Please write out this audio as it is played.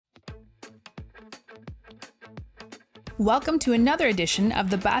Welcome to another edition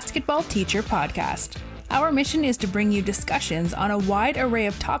of the Basketball Teacher Podcast. Our mission is to bring you discussions on a wide array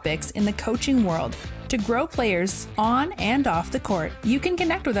of topics in the coaching world to grow players on and off the court. You can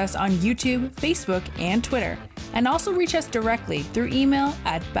connect with us on YouTube, Facebook, and Twitter, and also reach us directly through email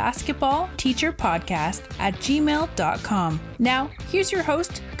at basketballteacherpodcast@gmail.com. Now, here's your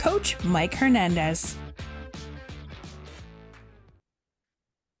host, Coach Mike Hernandez.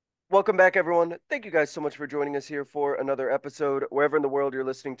 Welcome back, everyone. Thank you guys so much for joining us here for another episode, wherever in the world you're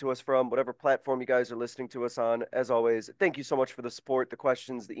listening to us from, whatever platform you guys are listening to us on. As always, thank you so much for the support, the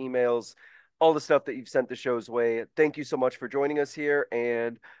questions, the emails, all the stuff that you've sent the show's way. Thank you so much for joining us here,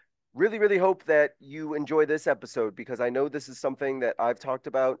 and really hope that you enjoy this episode, because I know this is something that I've talked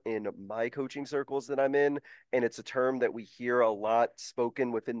about in my coaching circles that I'm in, and it's a term that we hear a lot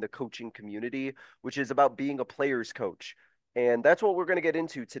spoken within the coaching community, which is about being a player's coach. And that's what we're going to get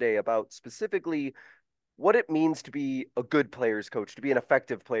into today, about specifically what it means to be a good player's coach, to be an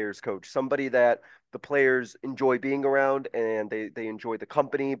effective player's coach, somebody that the players enjoy being around and they enjoy the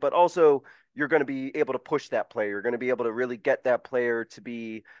company, but also you're going to be able to push that player. You're going to be able to really get that player to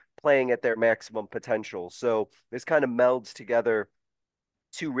be playing at their maximum potential. So this kind of melds together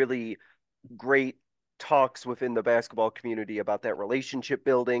two really great talks within the basketball community about that relationship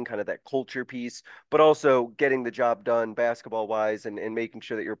building, kind of that culture piece, but also getting the job done basketball wise and making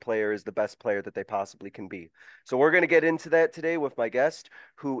sure that your player is the best player that they possibly can be. So we're going to get into that today with my guest,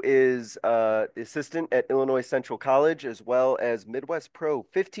 who is assistant at Illinois Central College, as well as Midwest Pro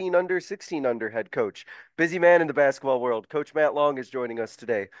 15 under, 16 under head coach. Busy man in the basketball world. Coach Matt Long is joining us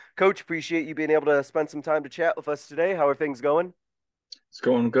today. Coach, appreciate you being able to spend some time to chat with us today. How are things going? It's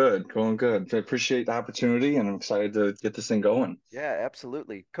going good. I appreciate the opportunity, and I'm excited to get this thing going. Yeah,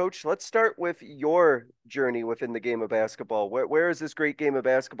 absolutely. Coach, let's start with your journey within the game of basketball. Where is this great game of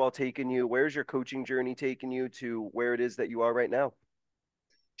basketball taking you? Where's your coaching journey taking you to where it is that you are right now?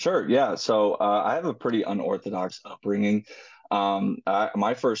 Sure, yeah. So I have a pretty unorthodox upbringing.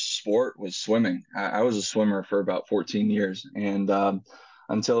 My first sport was swimming. I was a swimmer for about 14 years, and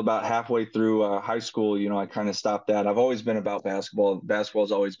until about halfway through high school, I kind of stopped that. I've always been about basketball. Basketball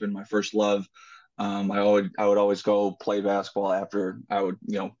has always been my first love. I would always go play basketball after I would,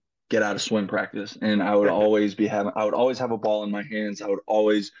 get out of swim practice, and I would always have a ball in my hands. I would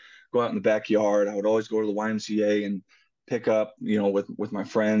always go out in the backyard. I would always go to the YMCA and pick up, with my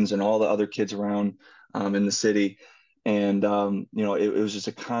friends and all the other kids around in the city. And it was just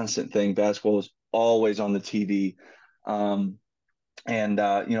a constant thing. Basketball was always on the TV.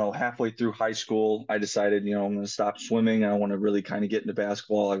 Halfway through high school, I decided, I'm going to stop swimming. I want to really kind of get into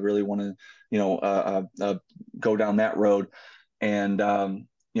basketball. I really want to, go down that road. And,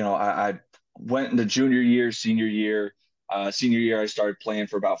 I went into junior year, senior year. Senior year, I started playing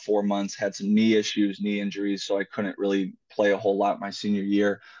for about 4 months, had some knee issues, knee injuries, so I couldn't really play a whole lot my senior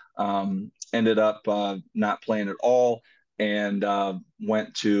year. Ended up not playing at all, and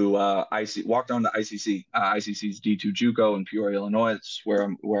walked on to ICC. ICC's D2 JUCO in Peoria, Illinois. It's where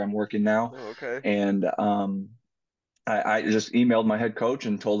I'm working now. Oh, okay. And I just emailed my head coach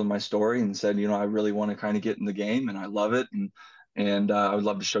and told him my story and said, I really want to kind of get in the game and I love it, and I would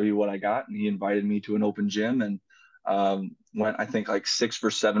love to show you what I got. And he invited me to an open gym, and went, I think, like 6 for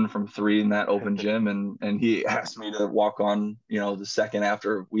 7 from 3 in that open gym, and he asked me to walk on, the second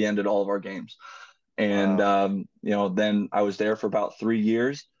after we ended all of our games. And Wow. then I was there for about 3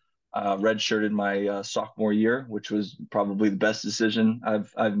 years. Redshirted my sophomore year, which was probably the best decision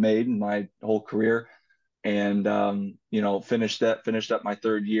I've made in my whole career. And finished up my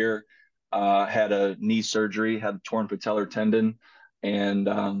third year. Had a knee surgery, had a torn patellar tendon, and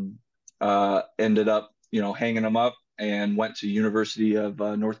ended up hanging them up, and went to University of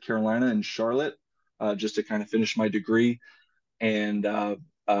North Carolina in Charlotte, just to kind of finish my degree. And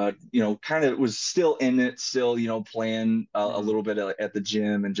kind of was still in it, still playing a little bit at the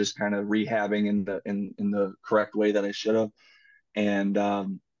gym and just kind of rehabbing in the correct way that I should have. And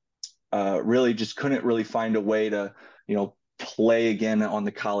really just couldn't really find a way to play again on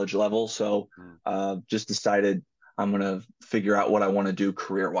the college level. So just decided I'm going to figure out what I want to do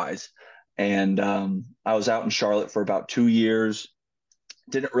career wise. And I was out in Charlotte for about 2 years,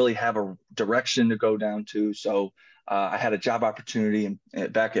 didn't really have a direction to go down to. So I had a job opportunity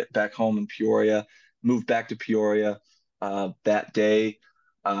back home in Peoria, moved back to Peoria that day.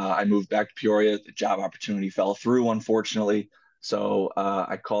 I moved back to Peoria. The job opportunity fell through, unfortunately. So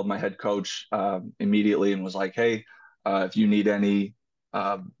I called my head coach immediately and was like, hey, if you need any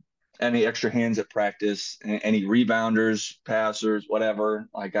extra hands at practice, any rebounders, passers, whatever,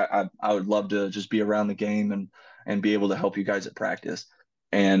 like I would love to just be around the game and be able to help you guys at practice.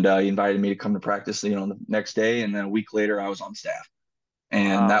 and he invited me to come to practice, the next day, and then a week later I was on staff,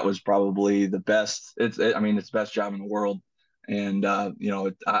 and that Wow. was probably the best. I mean, it's the best job in the world, and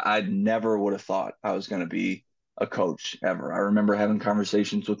I never would have thought I was going to be a coach ever. I remember having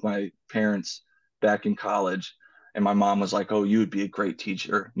conversations with my parents back in college, and my mom was like, "Oh, you would be a great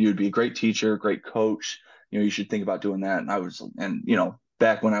teacher. You would be a great teacher, great coach. You should think about doing that." And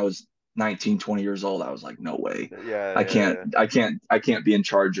back when I was 19, 20 years old, I was like, "No way. Yeah, I yeah, can't, yeah. I can't, I can't be in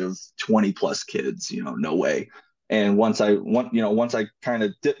charge of 20 plus kids. No way." And once I kind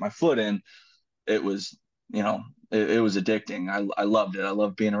of dipped my foot in, it was, it was addicting. I loved it. I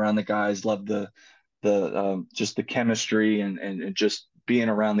loved being around the guys, loved the just the chemistry and just being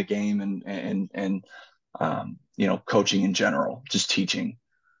around the game and coaching in general, just teaching.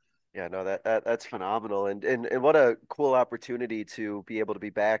 Yeah, no, that's phenomenal, and what a cool opportunity to be able to be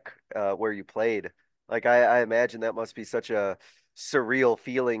back where you played. Like I imagine that must be such a surreal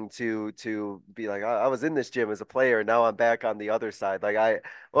feeling to be like I was in this gym as a player, and now I'm back on the other side.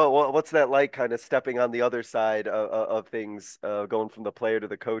 What's that like, kind of stepping on the other side of things, going from the player to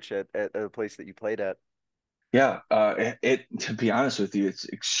the coach at a place that you played at? Yeah, to be honest with you, it's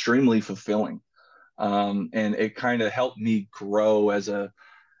extremely fulfilling. And it kind of helped me grow as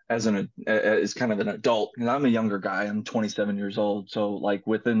kind of an adult. And I'm a younger guy. I'm 27 years old. So like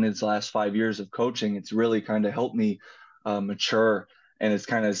within these last 5 years of coaching, it's really kind of helped me mature, and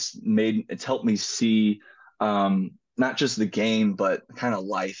it's helped me see not just the game, but kind of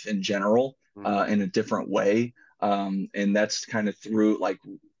life in general Hmm. in a different way. And that's kind of through like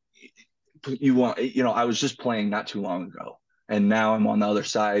I was just playing not too long ago, and now I'm on the other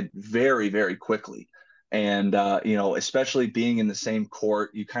side very, very quickly. And especially being in the same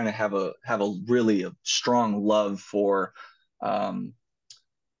court, you kind of have a really a strong love for um,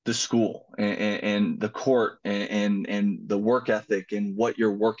 the school and the court and the work ethic and what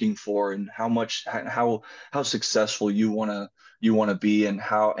you're working for and how successful you want to be and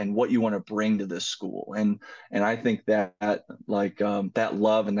how and what you want to bring to this school. And I think that like that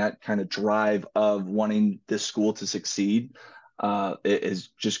love and that kind of drive of wanting this school to succeed it has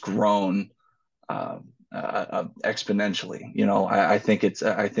just grown exponentially.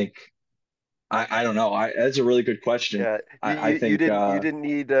 I don't know. That's a really good question. Yeah, I think you didn't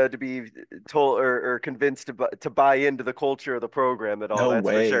need to be told or convinced to buy into the culture of the program at all. no That's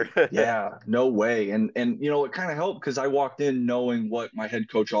for sure. way. Yeah, no way. And it kind of helped because I walked in knowing what my head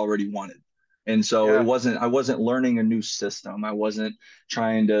coach already wanted. And so Yeah, I wasn't learning a new system. I wasn't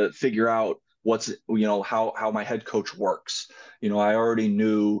trying to figure out how my head coach works.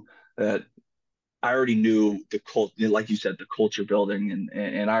 That I already knew the cult, like you said, the culture building,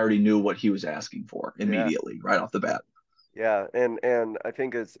 and I already knew what he was asking for yeah. immediately right off the bat. Yeah, and I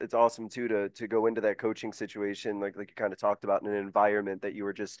think it's awesome too to go into that coaching situation like you kind of talked about in an environment that you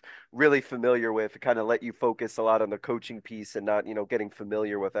were just really familiar with. It kind of let you focus a lot on the coaching piece and not, getting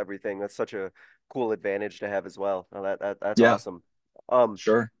familiar with everything. That's such a cool advantage to have as well. No, that's Yeah, awesome. Um,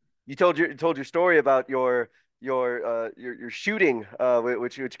 sure. you told your story about your shooting,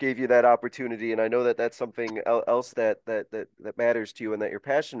 which gave you that opportunity, and I know that that's something else that matters to you and that you're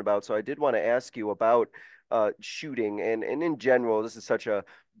passionate about. So I did want to ask you about shooting and in general. This is such a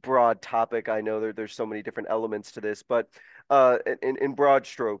broad topic. I know there's so many different elements to this, but in broad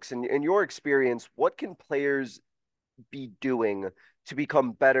strokes, in your experience, what can players be doing to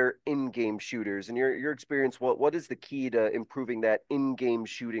become better in-game shooters? In your experience, what is the key to improving that in-game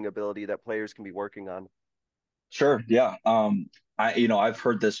shooting ability that players can be working on? Sure. Yeah. I've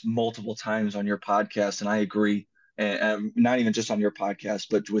heard this multiple times on your podcast, and I agree. And not even just on your podcast,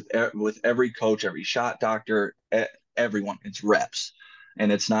 but with every coach, every shot doctor, everyone, it's reps,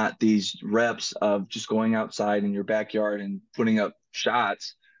 and it's not these reps of just going outside in your backyard and putting up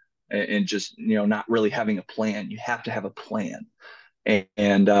shots and just not really having a plan. You have to have a plan,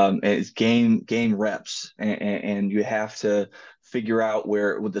 and it's game reps, and you have to figure out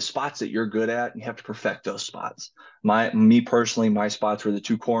where with the spots that you're good at, you have to perfect those spots. Me personally, my spots were the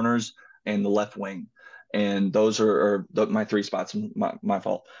two corners and the left wing, and those are my three spots. My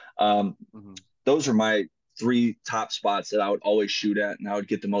fault. Hmm. Those are my three top spots that I would always shoot at, and I would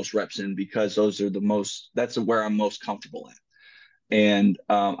get the most reps in because that's where I'm most comfortable at. And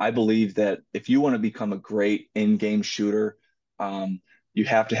I believe that if you want to become a great in-game shooter, um, you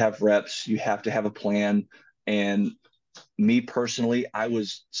have to have reps, you have to have a plan. And me personally, I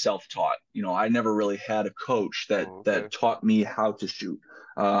was self-taught. I never really had a coach that Oh, okay. that taught me how to shoot.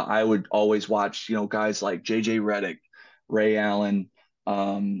 I would always watch, guys like JJ Redick, Ray Allen.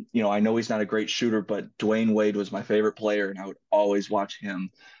 I know he's not a great shooter, but Dwayne Wade was my favorite player, and I would always watch him.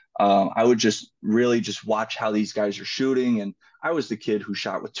 I would just really just watch how these guys are shooting, and I was the kid who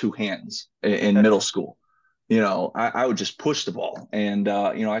shot with two hands in middle school. I would just push the ball. And,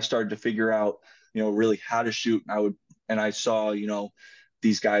 I started to figure out, really how to shoot. And I saw,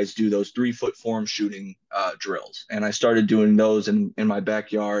 these guys do those 3 foot form shooting drills. And I started doing those in my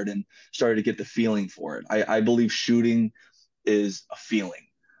backyard and started to get the feeling for it. I believe shooting is a feeling.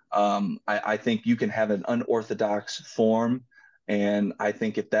 I think you can have an unorthodox form. And I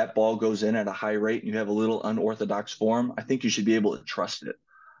think if that ball goes in at a high rate and you have a little unorthodox form, I think you should be able to trust it.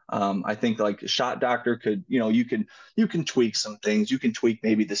 I think like a shot doctor could, you can tweak some things. You can tweak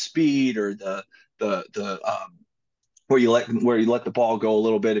maybe the speed or the where you let the ball go a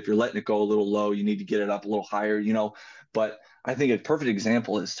little bit. If you're letting it go a little low, you need to get it up a little higher. But I think a perfect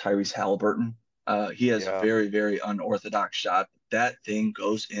example is Tyrese Halliburton. He has a Yeah. very, very unorthodox shot. That thing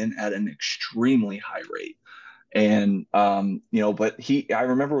goes in at an extremely high rate. And but I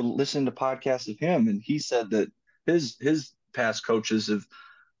remember listening to podcasts of him, and he said that his past coaches have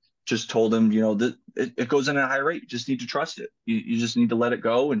just told him, that it goes in at a high rate. You just need to trust it. You just need to let it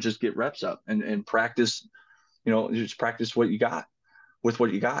go and just get reps up and practice. Just practice what you got with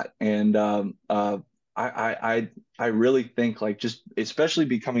what you got. And I really think like just especially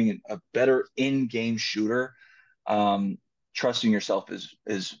becoming a better in-game shooter. Um, Trusting yourself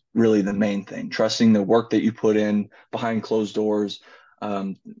is really the main thing. Trusting the work that you put in behind closed doors,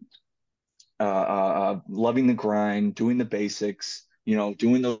 um, loving the grind, doing the basics.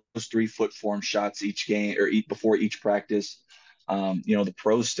 Doing those 3 foot form shots each game or before each practice. The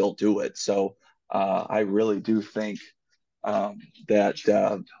pros still do it. So I really do think um, that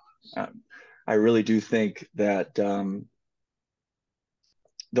I really do think that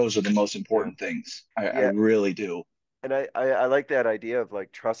those are the most Yeah. important things. I Yeah. really do. And I like that idea of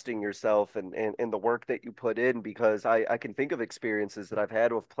like trusting yourself and the work that you put in, because I can think of experiences that I've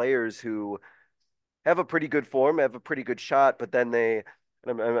had with players who have a pretty good form, have a pretty good shot, but then and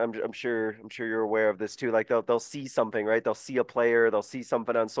I'm sure you're aware of this too. Like they'll see something, right? They'll see a player, they'll see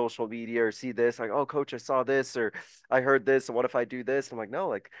something on social media or see this, like, oh, coach, I saw this or I heard this, and what if I do this? I'm like, no,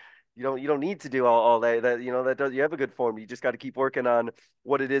 like you don't need to do all that. That does, you have a good form. You just got to keep working on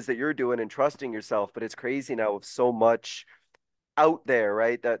what it is that you're doing and trusting yourself. But it's crazy now with so much out there,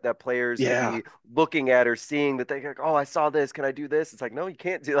 right? That players could Yeah, be looking at or seeing that they like, oh, I saw this. Can I do this? It's like, no, you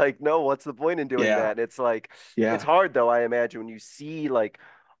can't do like, no, what's the point in doing yeah, that? And it's like, it's yeah, hard though, I imagine, when you see like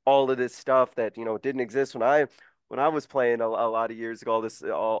all of this stuff that, didn't exist when I was playing a lot of years ago,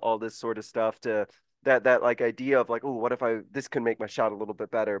 all this sort of stuff to that like idea of like, oh, what if this can make my shot a little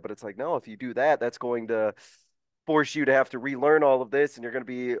bit better? But it's like, no, if you do that, that's going to force you to have to relearn all of this and you're going to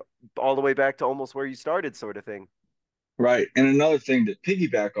be all the way back to almost where you started, sort of thing. right. And another thing to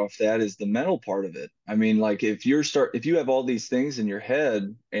piggyback off that is the mental part of it. I mean, like if you have all these things in your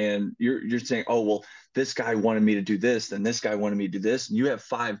head and you're saying, oh, well, this guy wanted me to do this, then this guy wanted me to do this, and you have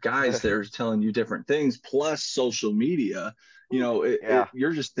 5 guys that are telling you different things plus social media, Yeah.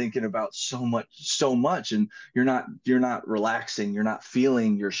 you're just thinking about so much, and you're not relaxing, you're not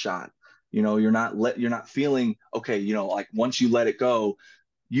feeling your shot. You're not feeling okay, like once you let it go,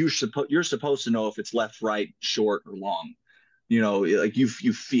 you're supposed to know if it's left, right, short, or long. Like you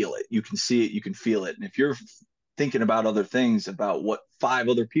feel it, you can see it, you can feel it. And if you're thinking about other things, about what 5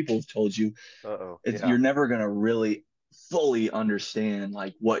 other people have told you, Uh-oh. you're Yeah. never gonna really fully understand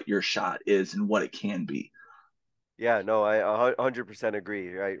like what your shot is and what it can be. Yeah, no, I 100%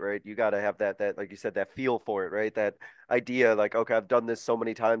 agree, right? Right. You got to have that, like you said, that feel for it, right? That idea, like, okay, I've done this so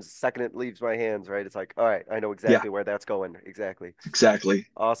many times, the second it leaves my hands, right? It's like, all right, I know Yeah, exactly where that's going. Exactly. exactly,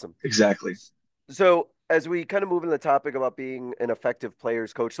 Awesome. exactly. So, as we kind of move into the topic about being an effective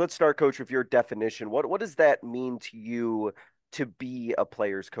players coach, let's start, coach, with your definition. What does that mean to you to be a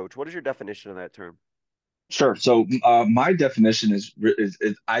players coach? What is your definition of that term? Sure. So my definition is,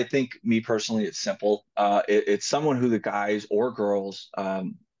 I think me personally, it's simple. It's someone who the guys or girls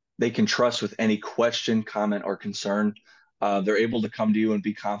they can trust with any question, comment, or concern. They're able to come to you and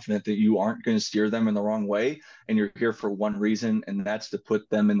be confident that you aren't going to steer them in the wrong way, and you're here for one reason, and that's to put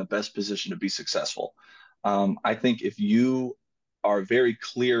them in the best position to be successful. I think if you are very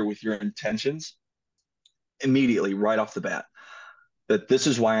clear with your intentions immediately, right off the bat, that this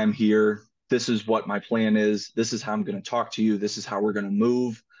is why I'm here. This is what my plan is. This is how I'm going to talk to you. This is how we're going to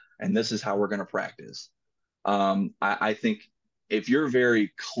move. And this is how we're going to practice. I think if you're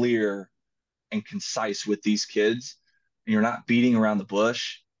very clear and concise with these kids, and you're not beating around the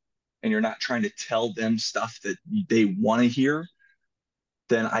bush, and you're not trying to tell them stuff that they want to hear,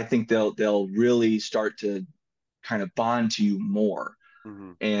 then I think they'll really start to kind of bond to you more.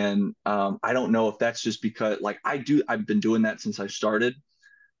 Hmm. And I don't know if that's just because like I've been doing that since I started.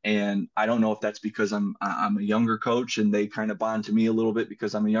 And I don't know if that's because I'm a younger coach and they kind of bond to me a little bit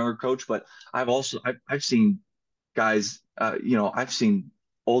because I'm a younger coach, but I've seen guys, I've seen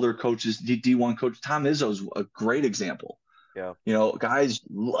older coaches, D1 coach Tom Izzo's a great example. Yeah. Guys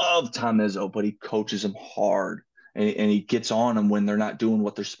love Tom Izzo, but he coaches them hard and he gets on them when they're not doing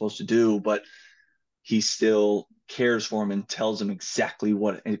what they're supposed to do, but he still cares for them and tells them exactly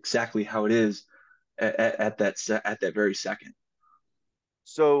how it is at that very second.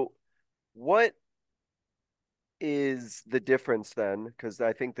 So what is the difference then? Because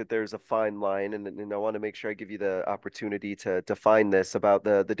I think that there's a fine line, and I want to make sure I give you the opportunity to define this about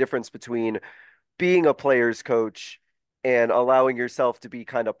the difference between being a player's coach and allowing yourself to be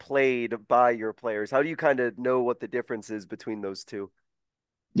kind of played by your players. How do you kind of know what the difference is between those two?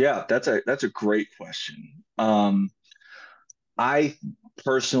 Yeah, that's a great question. I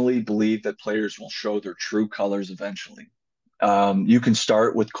personally believe that players will show their true colors eventually. You can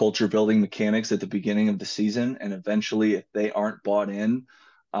start with culture building mechanics at the beginning of the season, and eventually, if they aren't bought in,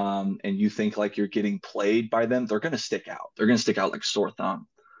 and you think like you're getting played by them, they're going to stick out. They're going to stick out like a sore thumb.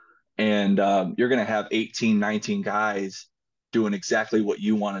 And you're going to have 18, 19 guys doing exactly what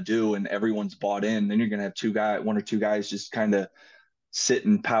you want to do, and everyone's bought in. Then you're going to have one or two guys just kind of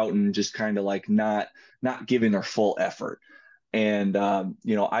sitting, pouting, just kind of like not giving their full effort. And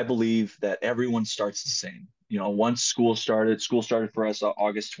I believe that everyone starts the same. Once school started for us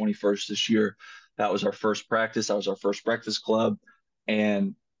August 21st this year. That was our first practice. That was our first breakfast club,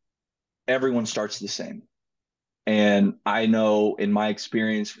 and everyone starts the same. And I know in my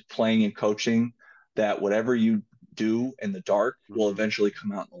experience with playing and coaching that whatever you do in the dark will Hmm. eventually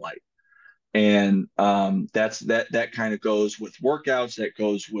come out in the light. And that kind of goes with workouts, that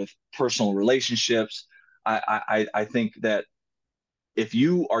goes with personal relationships. I think that if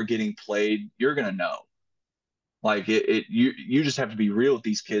you are getting played, you're gonna know. Like you just have to be real with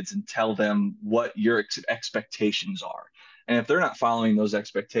these kids and tell them what your expectations are. And if they're not following those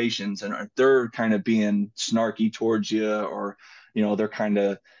expectations and if they're kind of being snarky towards you, or they're kind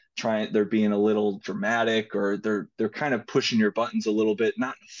of they're being a little dramatic, or they're kind of pushing your buttons a little bit,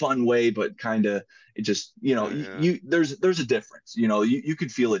 not in a fun way, but kind of it just Yeah. there's a difference. You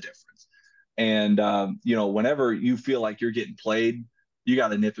could feel a difference. And whenever you feel like you're getting played, you got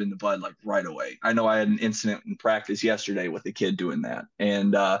to nip in the bud like right away. I know I had an incident in practice yesterday with a kid doing that,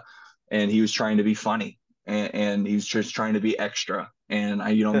 and he was trying to be funny, and he was just trying to be extra. And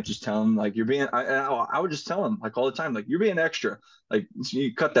I just tell him like you're being. I would just tell him like all the time like you're being extra. Like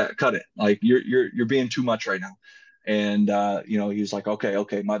you cut it. Like you're being too much right now. And he was like,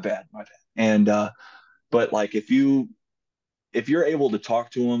 okay, my bad, my bad. And but like if you're able to talk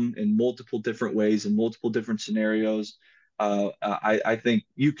to them in multiple different ways in multiple different scenarios, I think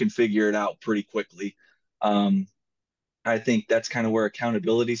you can figure it out pretty quickly. Um, I think that's kind of where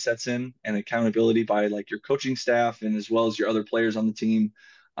accountability sets in, and accountability by like your coaching staff and as well as your other players on the team.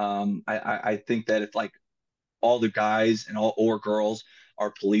 I think that if like all the guys and all or girls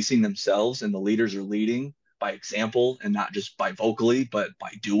are policing themselves and the leaders are leading by example and not just by vocally but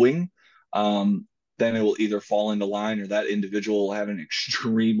by doing, um, then it will either fall into line or that individual will have an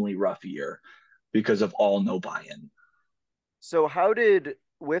extremely rough year because of all no buy-in. So how did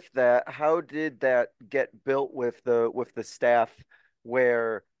that get built with the staff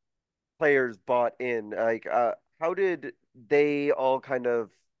where players bought in? Like how did they all kind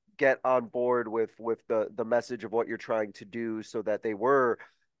of get on board with the message of what you're trying to do so that they were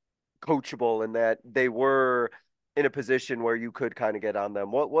coachable and that they were in a position where you could kind of get on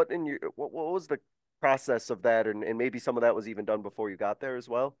them? What was the process of that, and maybe some of that was even done before you got there as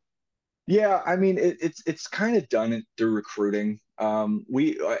well? Yeah, I mean it's kind of done through recruiting.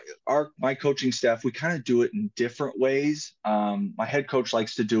 My coaching staff, we kind of do it in different ways. My head coach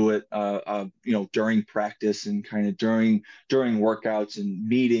likes to do it, during practice and kind of during workouts and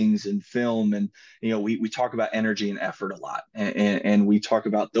meetings and film, and we talk about energy and effort a lot, and we talk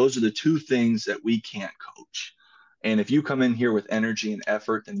about those are the two things that we can't coach. And if you come in here with energy and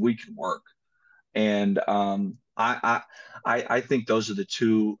effort, then we can work. And I think those are the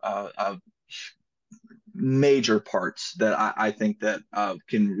two major parts that I think that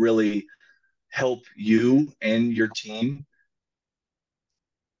can really help you and your team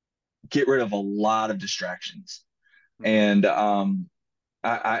get rid of a lot of distractions. Hmm. And I,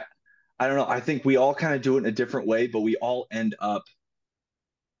 I don't know. I think we all kind of do it in a different way, but we all end up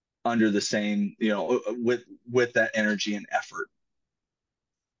under the same, with that energy and effort.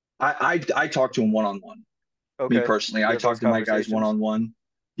 I talk to him one on one. Me Okay. personally, You I have those talk to my guys one conversations. on one.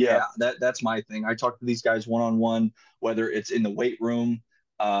 Yeah. Yeah, that's my thing. I talk to these guys one on one, whether it's in the weight room,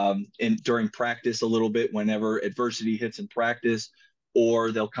 in during practice a little bit, whenever adversity hits in practice,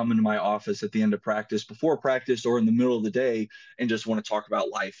 or they'll come into my office at the end of practice, before practice, or in the middle of the day, and just want to talk about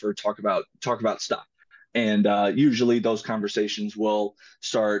life or talk about stuff. And usually those conversations will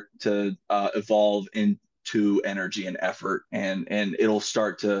start to evolve into energy and effort, and it'll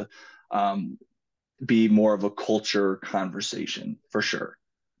start to um, be more of a culture conversation for sure.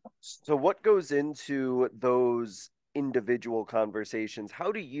 So what goes into those individual conversations?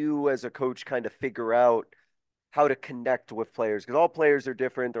 How do you as a coach kind of figure out how to connect with players? Because all players are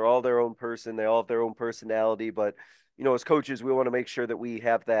different. They're all their own person. They all have their own personality. But, as coaches, we want to make sure that we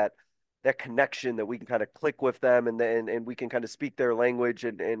have that connection, that we can kind of click with them, and we can kind of speak their language,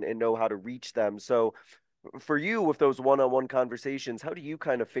 and know how to reach them. So for you, with those one-on-one conversations, how do you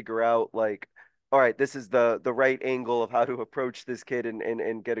kind of figure out, like, all right, this is the right angle of how to approach this kid,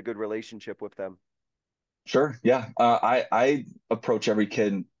 and get a good relationship with them? Sure. Yeah. I approach every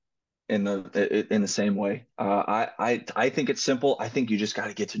kid in the same way. I think it's simple. I think you just got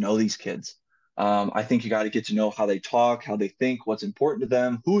to get to know these kids. I think you got to get to know how they talk, how they think, what's important to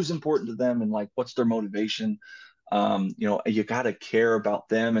them, who's important to them, and like what's their motivation. You got to care about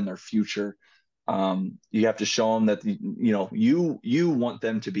them and their future. You have to show them that you want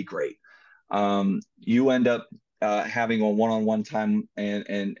them to be great. You end up having a one-on-one time,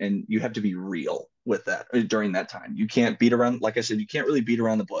 and you have to be real with that during that time. You can't beat around, like I said, you can't really beat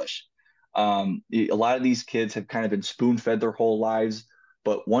around the bush. A lot of these kids have kind of been spoon-fed their whole lives,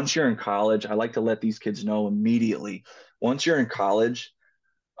 but once you're in college, I like to let these kids know immediately. Once you're in college,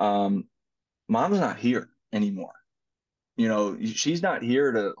 um, mom's not here anymore. She's not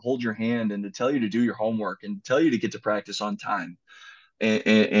here to hold your hand and to tell you to do your homework and tell you to get to practice on time,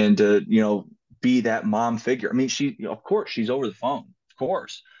 and to be that mom figure. I mean, of course she's over the phone, of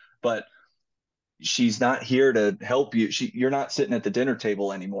course, but she's not here to help you. You're not sitting at the dinner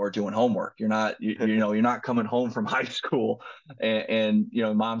table anymore doing homework. You're not coming home from high school, and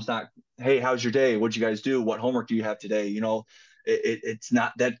mom's not, hey, how's your day? What'd you guys do? What homework do you have today? It's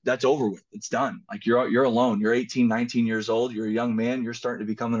not that's over with. It's done. Like you're alone. You're 18, 19 years old. You're a young man. You're starting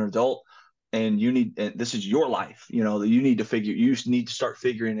to become an adult, and this is your life. You need to start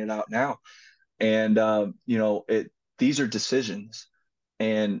figuring it out now. And these are decisions,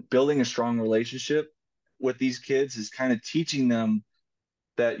 and building a strong relationship with these kids is kind of teaching them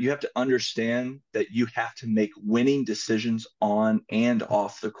that you have to understand that you have to make winning decisions on and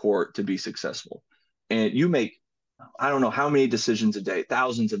off the court to be successful. And you make, I don't know how many decisions a day,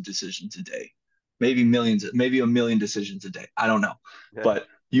 thousands of decisions a day, maybe millions, maybe a million decisions a day. I don't know. But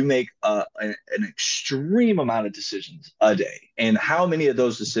you make an extreme amount of decisions a day. And how many of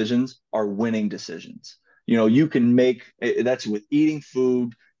those decisions are winning decisions? You can make that's with eating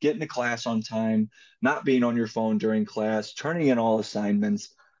food, getting to class on time, not being on your phone during class, turning in all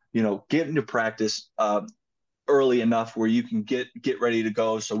assignments, getting to practice early enough where you can get ready to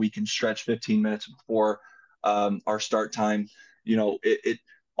go so we can stretch 15 minutes before our start time.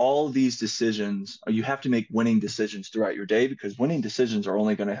 All of these decisions, you have to make winning decisions throughout your day, because winning decisions are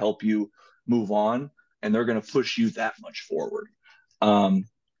only going to help you move on, and they're going to push you that much forward.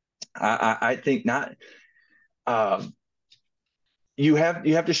 I think not. Um, you have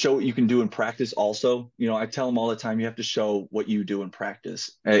to show what you can do in practice also. I tell them all the time, you have to show what you do in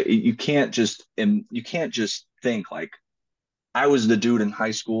practice. You can't just think like, I was the dude in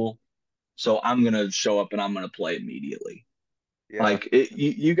high school, so I'm gonna show up and I'm gonna play immediately. Yeah, Like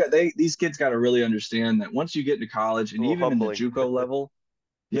these kids got to really understand that once you get into college, it's a and little even in the humbling. JUCO level.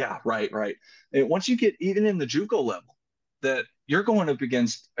 Yeah, right, right. And once you get even in the JUCO level, that you're going up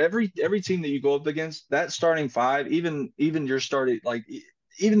against every team that you go up against, that starting five, even your starting, like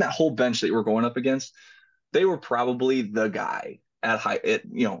even that whole bench that you were going up against, they were probably the guy at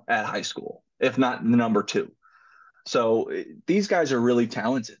high school, if not the number two. So these guys are really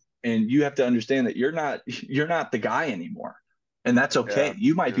talented, and you have to understand that you're not the guy anymore, and that's Yeah, okay.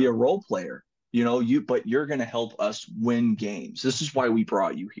 You might be yeah. a role player, but you're going to help us win games. This is why we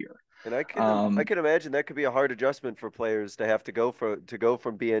brought you here. And I Um, can imagine that could be a hard adjustment for players to have to go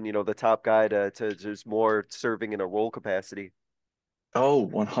from being, the top guy to just more serving in a role capacity. Oh,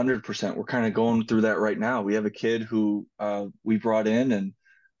 100%. We're kind of going through that right now. We have a kid who we brought in,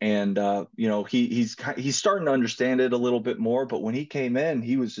 and he's starting to understand it a little bit more. But when he came in,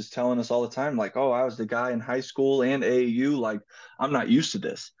 he was just telling us all the time, like, "Oh, I was the guy in high school and AAU. Like, I'm not used to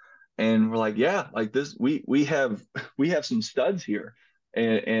this." And we're like, "Yeah, like this. We have we have some studs here,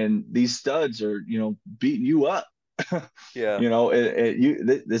 and these studs are beating you up. Yeah.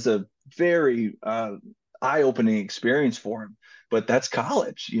 This is a very eye-opening experience for him, but that's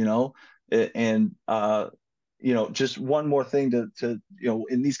college. And just one more thing to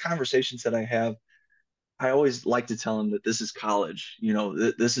in these conversations that I have, I always like to tell them that this is college.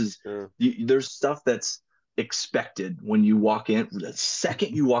 This is Yeah. there's stuff that's expected when you walk in. The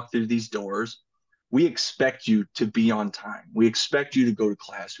second you walk through these doors, we expect you to be on time. We expect you to go to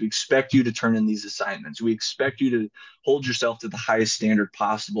class. We expect you to turn in these assignments. We expect you to hold yourself to the highest standard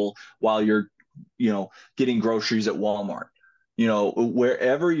possible while you're, getting groceries at Walmart.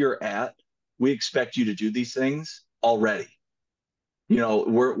 Wherever you're at, we expect you to do these things already.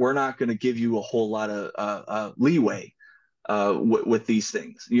 We're not going to give you a whole lot of leeway with these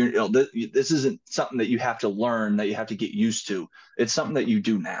things. This isn't something that you have to learn, that you have to get used to. It's something that you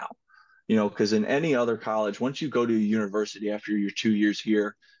do now. Because in any other college, once you go to a university after your 2 years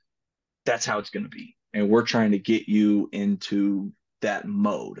here, that's how it's going to be. And we're trying to get you into that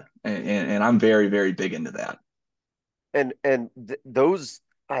mode. And I'm very, very big into that. And those,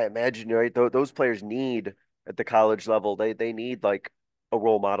 I imagine, right? Those players need at the college level. They need like a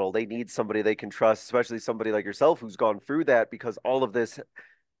role model. They need somebody they can trust, especially somebody like yourself who's gone through that. Because all of this,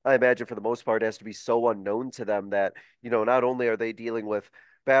 I imagine, for the most part, has to be so unknown to them that not only are they dealing with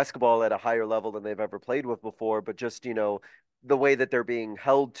basketball at a higher level than they've ever played with before, but just the way that they're being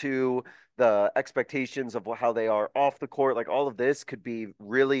held to, the expectations of how they are off the court, like all of this could be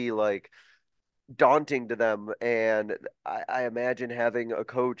really like daunting to them. And I imagine having a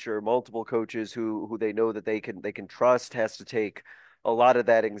coach or multiple coaches who they know that they can trust has to take a lot of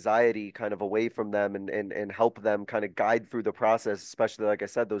that anxiety kind of away from them and help them kind of guide through the process, especially like I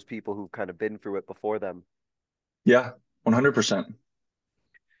said, those people who've kind of been through it before them. Yeah, 100%.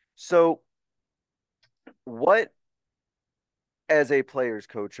 So what, as a players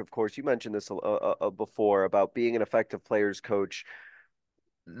coach, of course, you mentioned this before about being an effective players coach.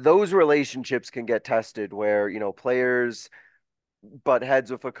 Those relationships can get tested where, players butt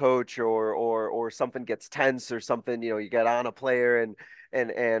heads with a coach or something gets tense or something, you get on a player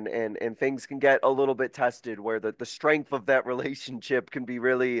and things can get a little bit tested where the strength of that relationship can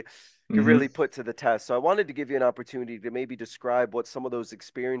really Hmm. put to the test. So I wanted to give you an opportunity to maybe describe what some of those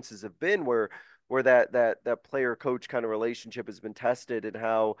experiences have been where that player coach kind of relationship has been tested, and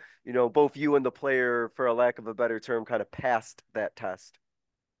how, both you and the player, for a lack of a better term, kind of passed that test.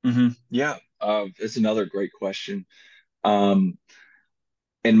 Yeah, it's another great question. Um,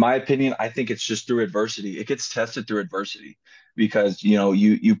 in my opinion, I think it's just through adversity. It gets tested through adversity because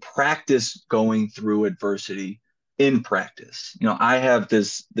you practice going through adversity in practice. I have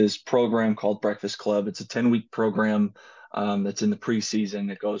this program called Breakfast Club. It's a 10-week program that's in the preseason.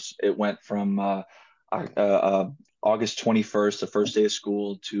 It went from August 21st, the first day of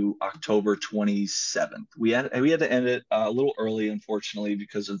school, to October 27th. We had to end it a little early, unfortunately,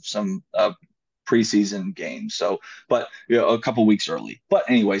 because of some preseason games. So, but a couple weeks early. But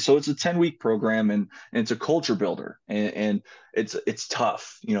anyway, so it's a 10-week program, and it's a culture builder, and it's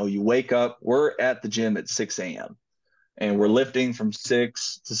tough. You wake up. We're at the gym at 6 a.m. and we're lifting from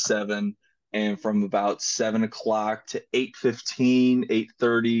 6 to 7. And from about 7 o'clock to 8:15,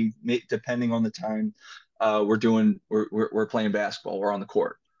 8:30, depending on the time, we're playing basketball. We're on the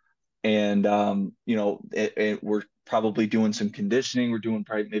court, and we're probably doing some conditioning. We're doing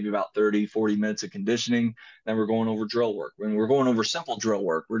probably maybe about 30, 40 minutes of conditioning. Then we're going over drill work. When we're going over simple drill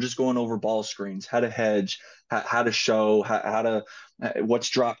work, we're just going over ball screens, how to hedge, how to show, how to what's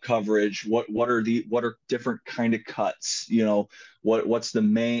drop coverage, what are different kind of cuts, what's the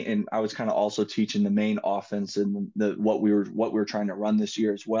main. And I was kind of also teaching the main offense and what we were trying to run this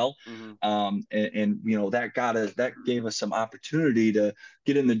year as well. Hmm. That gave us some opportunity to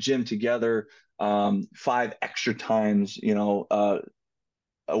get in the gym together 5 extra times, a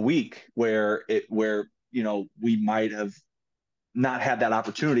week, where we might have not had that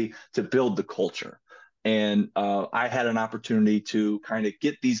opportunity to build the culture. And I had an opportunity to kind of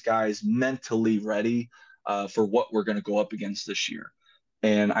get these guys mentally ready for what we're going to go up against this year.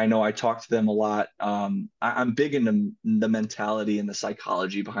 And I know I talk to them a lot. I'm big into the mentality and the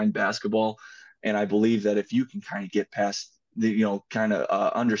psychology behind basketball. And I believe that if you can kind of get past kind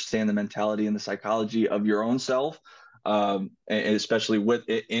of understand the mentality and the psychology of your own self, and especially with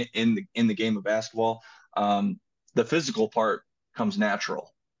in the game of basketball, the physical part comes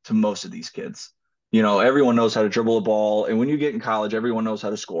natural to most of these kids. Everyone knows how to dribble a ball, and when you get in college, everyone knows how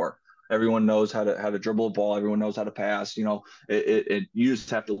to score. Everyone knows how to dribble a ball. Everyone knows how to pass. You just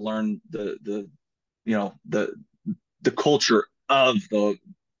have to learn you know the the culture of the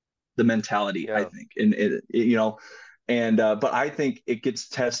mentality, I Yeah. think. But I think it gets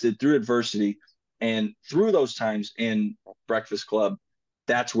tested through adversity, and through those times in Breakfast Club,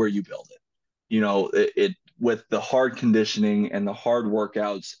 that's where you build it. It with the hard conditioning and the hard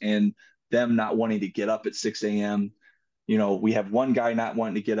workouts and them not wanting to get up at 6 a.m. we have one guy not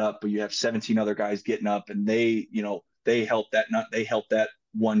wanting to get up, but you have 17 other guys getting up, and they help that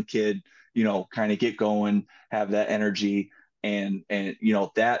one kid, kind of get going, have that energy, and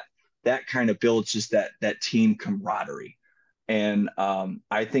that kind of builds just that team camaraderie. And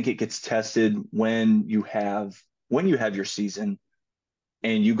I think it gets tested when you have your season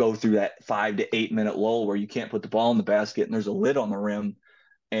and you go through that 5 to 8 minute lull where you can't put the ball in the basket and there's a lid on the rim,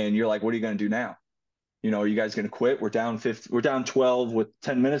 and you're like, what are you going to do now? Are you guys going to quit? We're down 12 with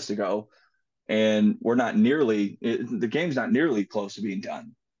 10 minutes to go, and the game's not nearly close to being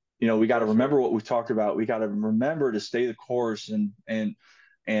done. We got to For sure. remember what we've talked about. We got to remember to stay the course, and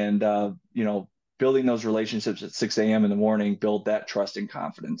building those relationships at 6 a.m. in the morning, build that trust and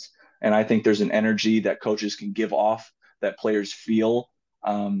confidence. And I think there's an energy that coaches can give off, that players feel,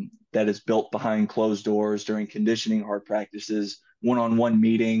 that is built behind closed doors during conditioning, hard practices, one-on-one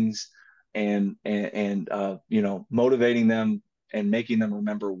meetings, and motivating them and making them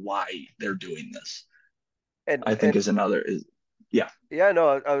remember why they're doing this. I think And is another is yeah. yeah,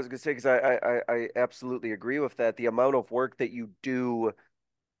 no, I was gonna say, because I absolutely agree with that. The amount of work that you do,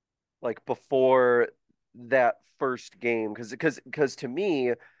 like, before that first game, because to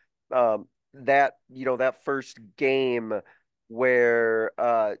me, that that first game where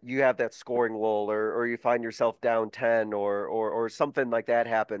you have that scoring lull, or you find yourself down 10, or something like that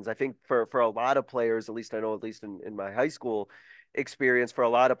happens. I think for a lot of players, at least I know, at least in my high school experience, for a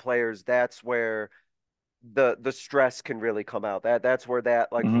lot of players, that's where the stress can really come out. That's where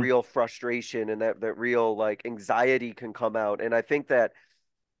that, like, Hmm. real frustration and that real, like, anxiety can come out. And I think that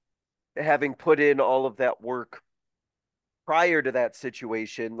having put in all of that work prior to that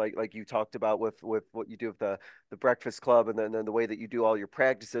situation, like you talked about with what you do with the breakfast club, and then the way that you do all your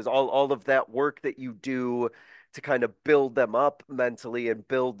practices, all of that work that you do to kind of build them up mentally and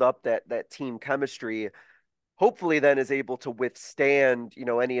build up that team chemistry, hopefully then is able to withstand,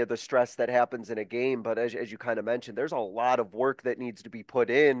 any of the stress that happens in a game. But as you kind of mentioned, there's a lot of work that needs to be put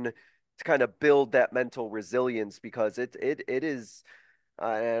in to kind of build that mental resilience, because it is,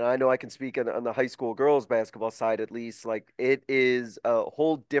 and I know I can speak on the high school girls basketball side, at least. Like, it is a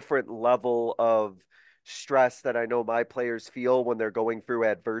whole different level of stress that I know my players feel when they're going through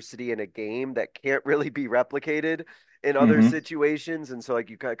adversity in a game that can't really be replicated in other Hmm. situations. And so,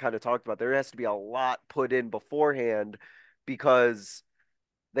 like you kind of talked about, there has to be a lot put in beforehand, because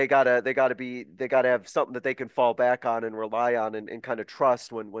they gotta have something that they can fall back on and rely on, and kind of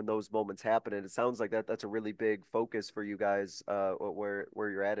trust when those moments happen. And it sounds like that's a really big focus for you guys, where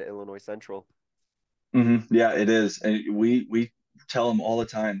you're at Illinois Central. Hmm. Yeah, it is. And we tell them all the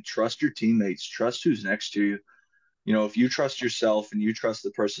time, trust your teammates, trust who's next to you. If you trust yourself and you trust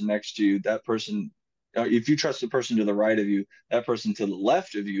the person next to you, if you trust the person to the right of you, that person to the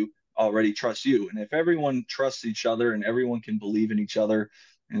left of you already trusts you. And if everyone trusts each other and everyone can believe in each other,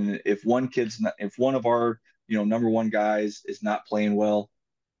 and if one of our, number one guys is not playing well,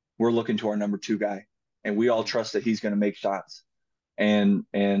 we're looking to our number two guy, and we all Mhm. trust that he's going to make shots. And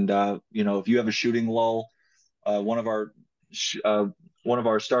if you have a shooting lull, uh, one of our sh- uh, one of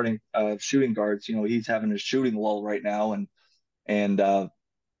our starting shooting guards, he's having a shooting lull right now, and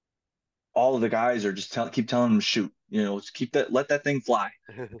all of the guys are just keep telling him to shoot, let that thing fly.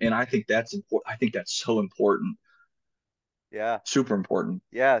 And I think that's important. I think that's so important, Yeah. super important.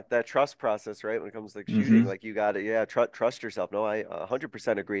 Yeah, that trust process, right? When it comes to, like, shooting, Hmm. like, you got to, yeah, trust yourself. No, I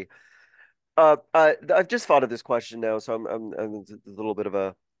 100% agree. I've just thought of this question now, so I'm a little bit of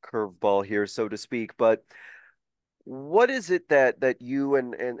a curveball here, so to speak. But what is it that you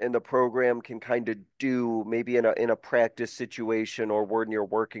and the program can kind of do, maybe in a practice situation, or when you're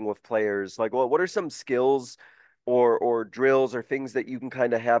working with players? Like, what are some skills or drills or things that you can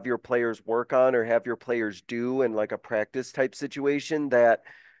kind of have your players work on, or have your players do in, like, a practice type situation, that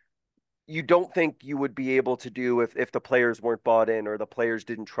you don't think you would be able to do if the players weren't bought in, or the players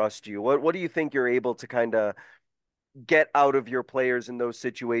didn't trust you? What do you think you're able to kind of get out of your players in those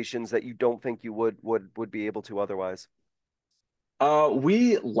situations that you don't think you would be able to otherwise?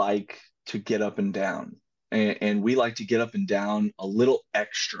 We like to get up and down, and we like to get up and down a little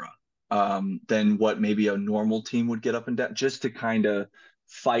extra than what maybe a normal team would get up and down, just to kind of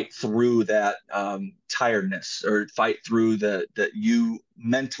fight through that tiredness, or fight through the you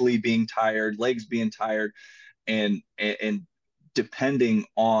mentally being tired, legs being tired, and depending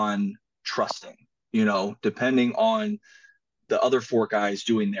on trusting, depending on the other four guys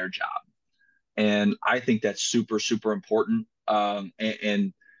doing their job. And I think that's super, super important.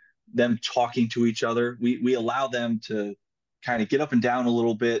 And them talking to each other, we allow them to kind of get up and down a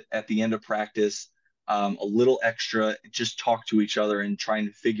little bit at the end of practice, a little extra, just talk to each other and trying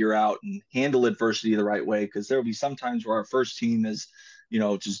to figure out and handle adversity the right way. Because there will be some times where our first team is,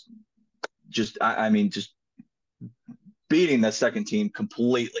 I mean, just beating the second team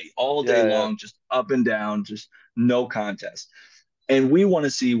completely all day Yeah, yeah. long, just up and down, just no contest. And we want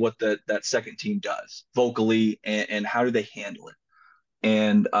to see what that second team does vocally and how do they handle it.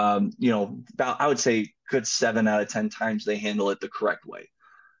 And about I would say good 7 out of 10 times they handle it the correct way.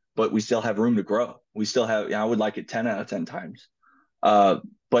 But we still have room to grow. We still have, I would like it 10 out of 10 times. Uh,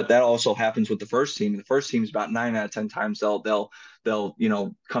 but that also happens with the first team. The first team is about 9 out of 10 times they'll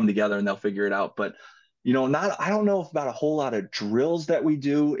come together and they'll figure it out. But not I don't know about a whole lot of drills that we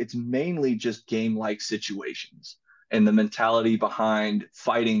do. It's mainly just game like situations and the mentality behind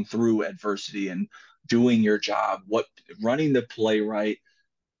fighting through adversity and doing your job, what running the play right,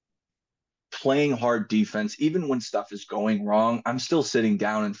 playing hard defense, even when stuff is going wrong. I'm still sitting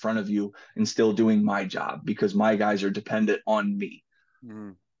down in front of you and still doing my job because my guys are dependent on me.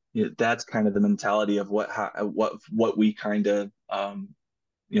 Mhm. That's kind of the mentality of what we kind of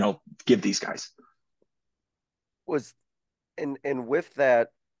give these guys. Was and with that,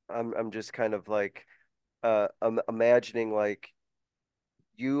 I'm just kind of like I'm imagining like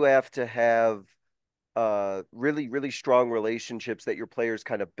you have to have really really strong relationships that your players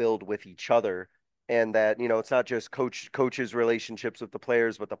kind of build with each other, and that it's not just coaches relationships with the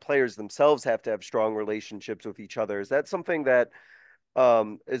players, but the players themselves have to have strong relationships with each other. Is that something that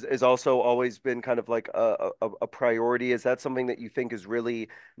is also always been kind of like a priority? Is that something that you think is really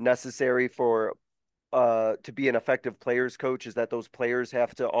necessary for to be an effective players coach? Is that those players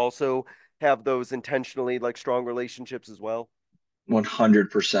have to also have those intentionally like strong relationships as well?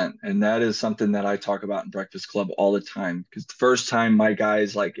 100%. And that is something that I talk about in Breakfast Club all the time. Because the first time my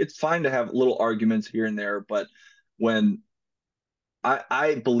guys, like, it's fine to have little arguments here and there, but when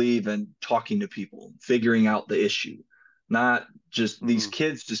I believe in talking to people, figuring out the issue, not just these Hmm.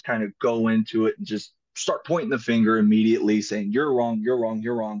 kids just kind of go into it and just start pointing the finger immediately saying, you're wrong, you're wrong,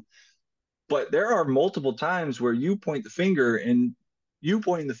 you're wrong. But there are multiple times where you point the finger and you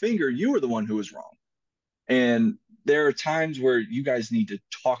pointing the finger, you were the one who was wrong. And there are times where you guys need to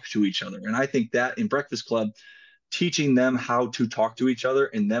talk to each other. And I think that in Breakfast Club, teaching them how to talk to each other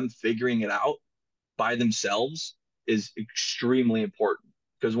and them figuring it out by themselves is extremely important.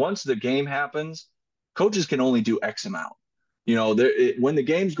 Because once the game happens, coaches can only do X amount. When the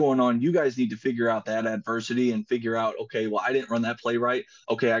game's going on, you guys need to figure out that adversity and figure out, okay, well, I didn't run that play right.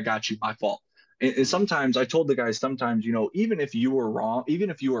 Okay, I got you. My fault. And Hmm. sometimes I told the guys, sometimes, even if you were wrong, even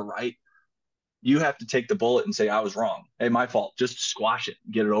if you were right, you have to take the bullet and say I was wrong. Hey, my fault. Just squash it,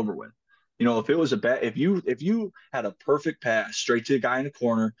 get it over with. If it was a bad, if you had a perfect pass straight to the guy in the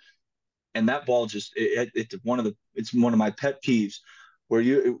corner, and that ball just it's one of my pet peeves where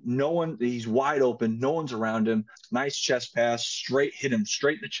no one he's wide open, no one's around him, nice chest pass, straight hit him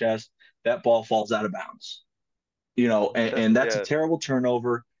straight in the chest, that ball falls out of bounds. And that's a Yeah. terrible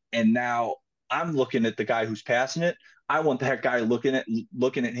turnover. And now I'm looking at the guy who's passing it. I want that guy looking at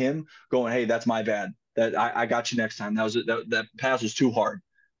him, going, "Hey, that's my bad. That I got you next time. That pass was too hard."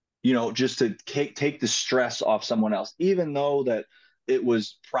 Just to take the stress off someone else, even though that it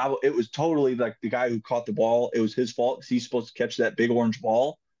was totally like the guy who caught the ball. It was his fault. He's supposed to catch that big orange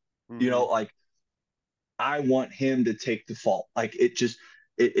ball. Hmm. Like I want him to take the fault. Like there's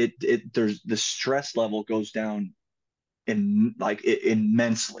the stress level goes down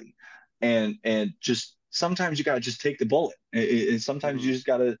immensely, and just sometimes you got to just take the bullet, and sometimes Hmm. you just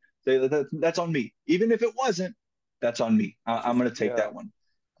got to say that's on me, even if it wasn't. That's on me. I'm Just going to take yeah. that one.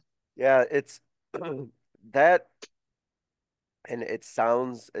 Yeah, it's that, and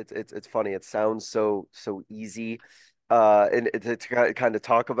it's funny. It sounds so easy, and to kind of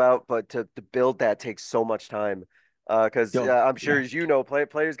talk about, but to build that takes so much time. Because Yo, I'm sure, yeah, as you know,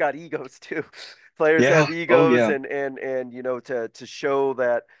 players got egos too. Players yeah, have oh egos, yeah. and to show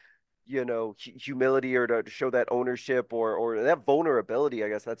that humility, or to show that ownership, or that vulnerability. I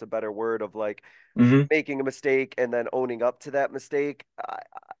guess that's a better word, of like Hmm. making a mistake and then owning up to that mistake.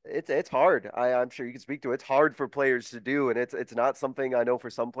 It's hard. I'm sure you can speak to it. It's hard for players to do, and it's not something I know for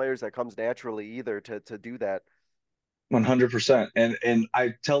some players that comes naturally either to do that. 100%. And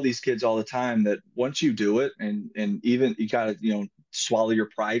I tell these kids all the time that once you do it, and even you gotta swallow your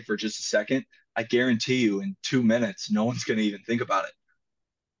pride for just a second, I guarantee you in 2 minutes no one's gonna even think about it.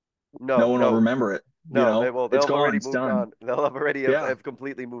 No No, one will no, remember it. no. They'll It's have gone, already it's moved done. on. They'll have already Yeah, have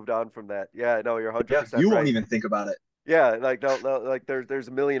completely moved on from that. Yeah, no, you're yeah, 100% you won't right. even think about it. Yeah, like they'll like there's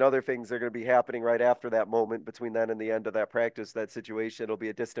a million other things that are going to be happening right after that moment, between then and the end of that practice, that situation. It'll be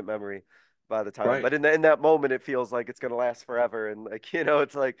a distant memory by the time. Right. But in that moment, it feels like it's going to last forever, and like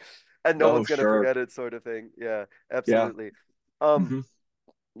it's like and no Oh, one's gonna sure. forget it, sort of thing. Yeah, Yeah. absolutely. Um, Hmm.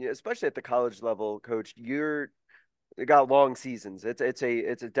 yeah, especially at the college level, coach, you got long seasons. It's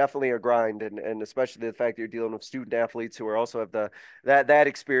definitely a grind, and especially the fact that you're dealing with student athletes who are also have that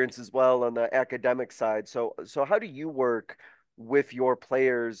experience as well on the academic side. So how do you work with your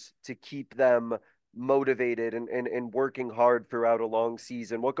players to keep them motivated and working hard throughout a long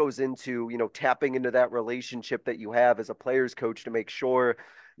season? What goes into, tapping into that relationship that you have as a players coach to make sure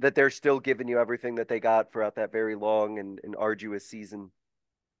that they're still giving you everything that they got throughout that very long and arduous season?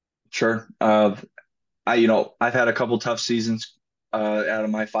 Sure. I've had a couple tough seasons out of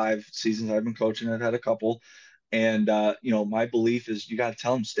my 5 seasons I've been coaching. I've had a couple, and my belief is you got to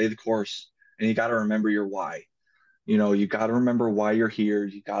tell them stay the course, and you got to remember your why. You got to remember why you're here.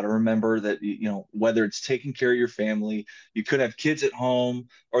 You got to remember that, whether it's taking care of your family, you could have kids at home,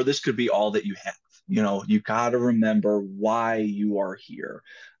 or this could be all that you have. You got to remember why you are here.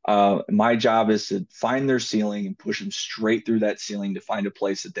 My job is to find their ceiling and push them straight through that ceiling to find a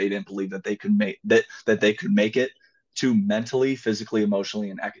place that they didn't believe that they could make that they could make it to mentally, physically, emotionally,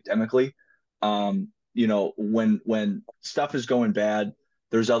 and academically. When stuff is going bad,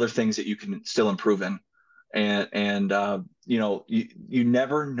 there's other things that you can still improve in, and you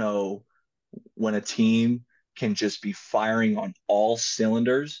never know when a team can just be firing on all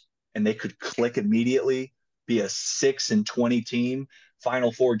cylinders and they could click immediately, be a 6-20 team,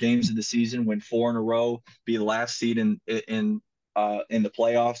 final 4 games of the season, win 4 in a row, be the last seed in the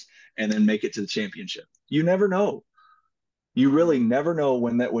playoffs, and then make it to the championship. You never know. You really Mm. never know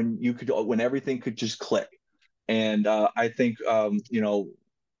when everything could just click. And I think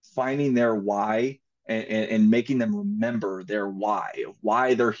finding their why and making them remember their why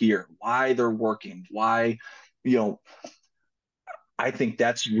they're here, why they're working, why, you know, I think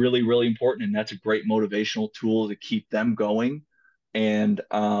that's really, really important. And that's a great motivational tool to keep them going. And,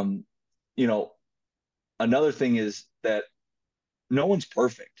 you know, another thing is that no one's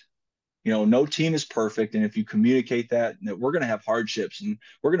perfect. No team is perfect. And if you communicate that we're going to have hardships and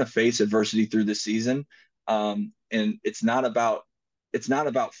we're going to face adversity through the season. And it's not about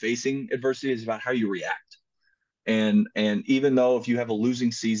facing adversity, it's about how you react. And even though if you have a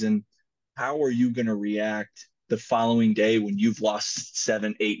losing season, how are you going to react the following day when you've lost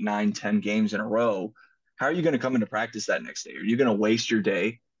 7, 8, 9, 10 games in a row? How are you going to come into practice that next day? Are you going to waste your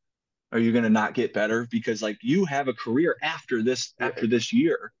day? Are you going to not get better? Because like you have a career Yeah. after this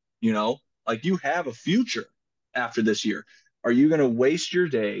year, like you have a future after this year. Are you going to waste your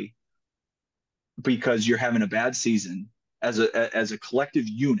day because you're having a bad season as a collective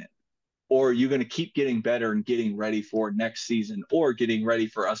unit? Or are you going to keep getting better and getting ready for next season or getting ready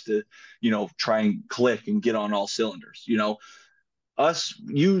for us to, try and click and get on all cylinders? You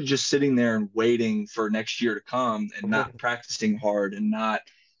just sitting there and waiting for next year to come and not practicing hard and not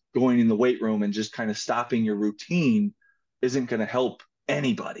going in the weight room and just kind of stopping your routine isn't going to help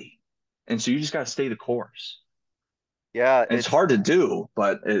anybody. And so you just got to stay the course. Yeah, And it's hard to do,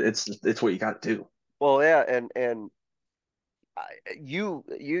 but it's what you got to do. well, yeah, and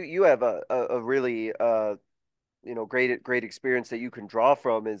you have a really great experience that you can draw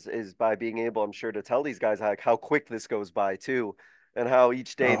from is by being able, I'm sure, to tell these guys how quick this goes by too, and how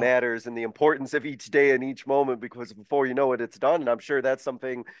each day Oh, matters and the importance of each day and each moment, because before you know it, it's done. And I'm sure that's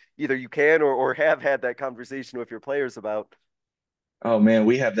something either you can or have had that conversation with your players about. oh man,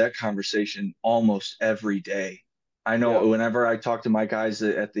 we have that conversation almost every day. I Yeah. know whenever I talk to my guys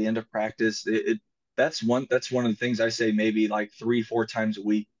at the end of practice, that's one of the things I say maybe like 3, 4 times a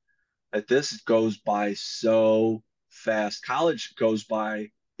week. That this goes by so fast. College goes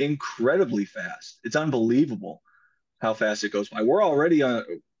by incredibly fast. It's unbelievable how fast it goes by. We're already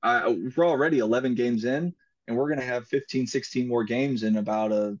 11 games in, and we're gonna have 15, 16 more games in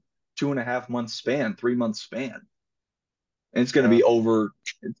about a 2.5 month span, 3 month span. And it's gonna Yeah. be over.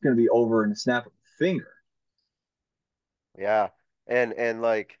 It's gonna be over in a snap of a finger. Yeah. And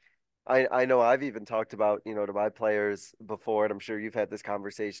like I know I've even talked about, to my players before, and I'm sure you've had this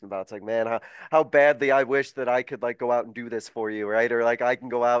conversation about, it's like, man, how badly I wish that I could like go out and do this for you, right? Or like I can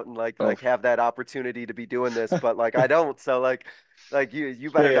go out and Oh like have that opportunity to be doing this, but like I don't. So like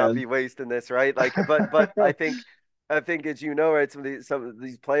you better not man. be wasting this, right? Like but I think as you know, right, some of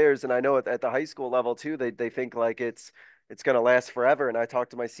these players, and I know at the high school level too, they think like it's going to last forever. And I talk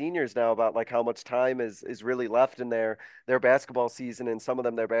to my seniors now about like how much time is really left in their basketball season, and some of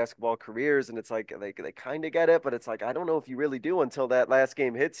them their basketball careers, and it's like they kind of get it, but it's like I don't know if you really do until that last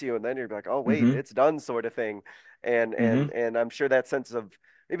game hits you, and then you're like, oh wait, Hmm. it's done, sort of thing. and and Hmm. and I'm sure that sense of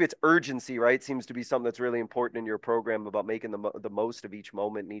maybe it's urgency, right, seems to be something that's really important in your program about making the most of each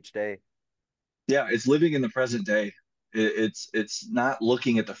moment and each day. Yeah, it's living in the present day. It's not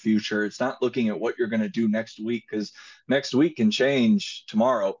looking at the future. It's not looking at what you're going to do next week, because next week can change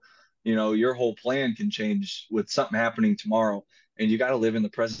tomorrow. Your whole plan can change with something happening tomorrow, and you got to live in the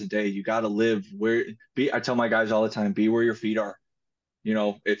present day. You got to live where be. I tell my guys all the time, be where your feet are.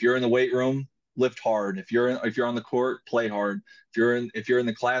 If you're in the weight room, lift hard. If you're on the court, play hard. If you're in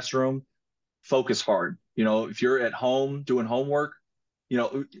the classroom, focus hard. If you're at home doing homework, you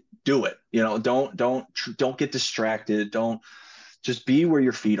know, do it. Don't get distracted. Don't Just be where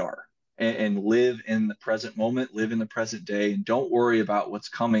your feet are, and live in the present moment, live in the present day, and don't worry about what's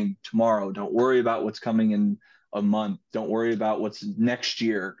coming tomorrow. Don't worry about what's coming in a month. Don't worry about what's next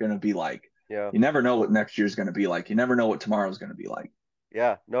year going to be like. Yeah. You never know what next year is going to be like. You never know what tomorrow is going to be like.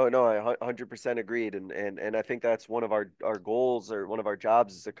 Yeah, no, I 100% agreed, and I think that's one of our goals, or one of our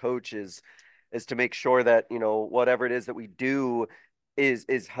jobs as a coach, is to make sure that, whatever it is that we do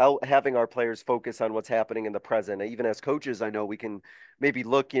is how having our players focus on what's happening in the present. Even as coaches, I know we can maybe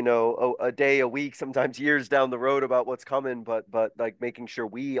look, a day, a week, sometimes years down the road about what's coming, but like making sure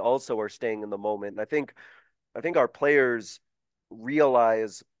we also are staying in the moment. And I think our players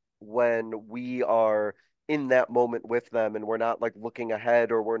realize when we are in that moment with them, and we're not like looking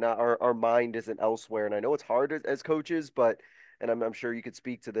ahead, or we're not, our mind isn't elsewhere. And I know it's hard as coaches, but, and I'm sure you could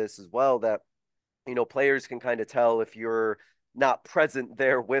speak to this as well, that, players can kind of tell if you're not present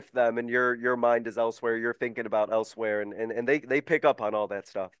there with them, and your mind is elsewhere, you're thinking about elsewhere, and they pick up on all that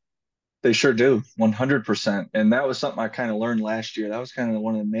stuff. They sure do, 100%. And that was something I kind of learned last year. That was kind of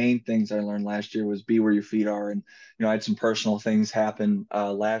one of the main things I learned last year, was be where your feet are. And I had some personal things happen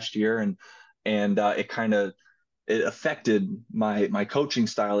last year, and it affected my coaching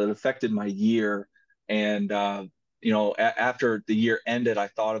style. It affected my year. And after the year ended, I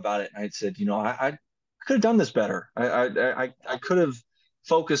thought about it, and I said, I could have done this better. I could have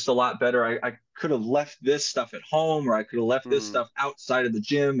focused a lot better. I could have left this stuff at home, or I could have left this Mm, stuff outside of the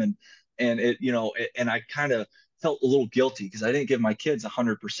gym, and I kind of felt a little guilty because I didn't give my kids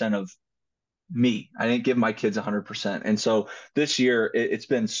 100% of me. I didn't give my kids 100%. And so this year it's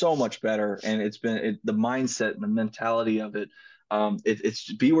been so much better, and the mindset and the mentality of it.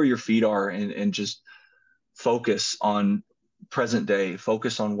 It's be where your feet are, and just focus on present day,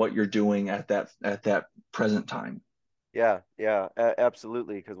 focus on what you're doing at that present time. yeah,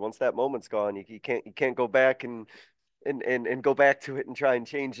 absolutely. Because once that moment's gone, you can't go back and go back to it and try and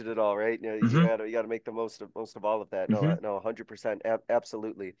change it at all, right? You Hmm. gotta make the most of all of that. No, Hmm. no, 100%,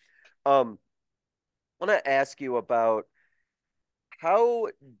 absolutely. Um, I want to ask you about, how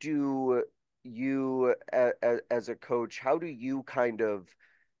do you, as a coach, how do you kind of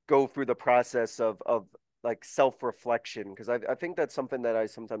go through the process of like self-reflection? Because I think that's something that I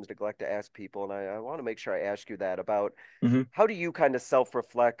sometimes neglect to ask people, and I want to make sure I ask you that about, Hmm. how do you kind of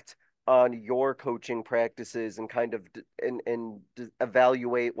self-reflect on your coaching practices, and kind of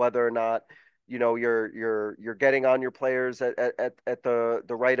evaluate whether or not, you're getting on your players at the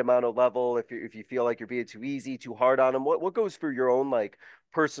right amount of level, if you feel like you're being too easy, too hard on them? What goes through your own like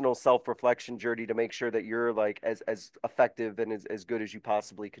personal self-reflection journey to make sure that you're like as effective and as good as you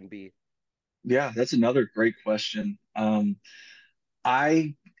possibly can be? Yeah, that's another great question.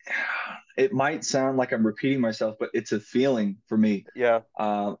 I It might sound like I'm repeating myself, but it's a feeling for me. Yeah.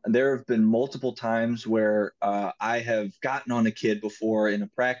 There have been multiple times where I have gotten on a kid before in a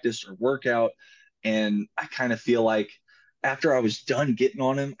practice or workout, and I kind of feel like after I was done getting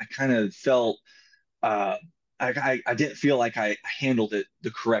on him, I kind of felt uh, I didn't feel like I handled it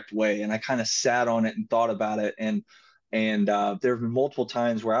the correct way, and I kind of sat on it and thought about it, and there have been multiple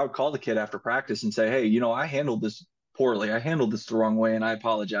times where I would call the kid after practice and say, hey, I handled this poorly. I handled this the wrong way, and I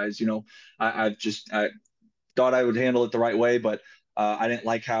apologize. I thought I would handle it the right way, but I didn't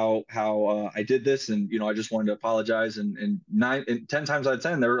like how I did this, and I just wanted to apologize. And 10 times out of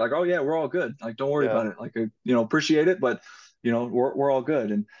 10, they were like, "Oh yeah, we're all good. Like, don't worry Yeah. about it. Like, appreciate it, but we're all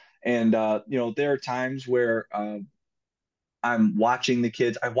good." And there are times where I'm watching the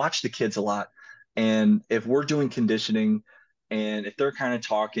kids. I watch the kids a lot, and if we're doing conditioning, and if they're kind of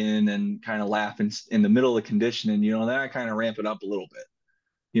talking and kind of laughing in the middle of conditioning, then I kind of ramp it up a little bit,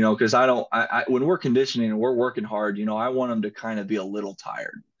 because I don't, when we're conditioning and we're working hard, I want them to kind of be a little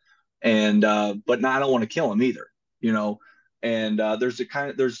tired, and but I don't want to kill them either, you know. And there's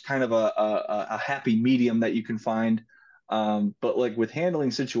kind of a happy medium that you can find. But like with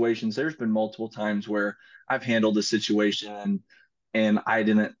handling situations, there's been multiple times where I've handled a situation, and I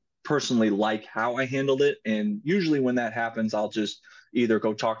didn't personally like how I handled it. And usually when that happens, I'll just either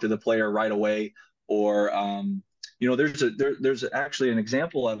go talk to the player right away, or there's actually an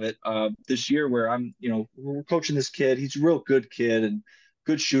example of it this year where we're coaching this kid. He's a real good kid and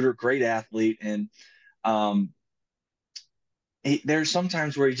good shooter, great athlete, and um, there's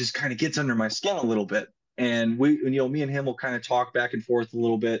sometimes where he just kind of gets under my skin a little bit. And me and him will kind of talk back and forth a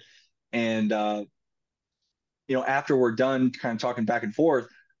little bit. And, after we're done kind of talking back and forth,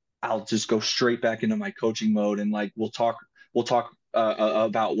 I'll just go straight back into my coaching mode, and like we'll talk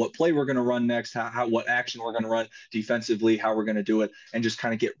about what play we're going to run next, what action we're going to run defensively, how we're going to do it, and just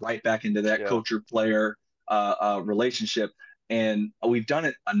kind of get right back into that Yeah. coach or player relationship. And we've done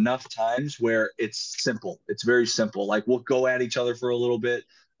it enough times where it's simple. It's very simple. Like we'll go at each other for a little bit.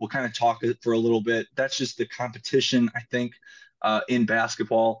 We'll kind of talk it for a little bit. That's just the competition, I think, in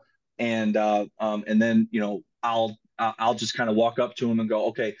basketball. And then I'll just kind of walk up to him and go,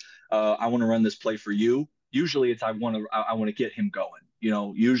 okay, I want to run this play for you. Usually it's I want to get him going.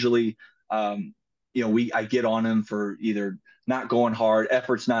 Usually I get on him for either not going hard,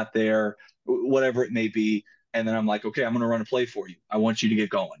 effort's not there, whatever it may be, and then I'm like, okay, I'm going to run a play for you. I want you to get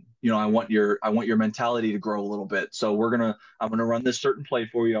going. I want your mentality to grow a little bit. So I'm gonna run this certain play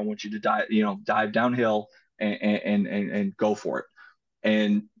for you. I want you to dive downhill and go for it.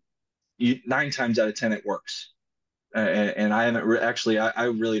 And 9 times out of 10 it works. And I haven't actually I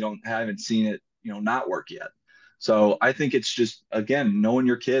really don't haven't seen it not work yet. So I think it's just, again, knowing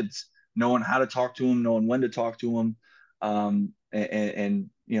your kids, knowing how to talk to them, knowing when to talk to them, and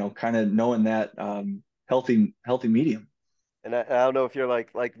kind of knowing that healthy medium. And I don't know if you're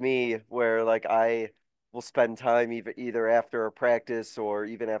like me, where like I will spend time either after a practice or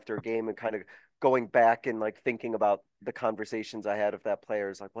even after a game and kind of going back and like thinking about the conversations I had with that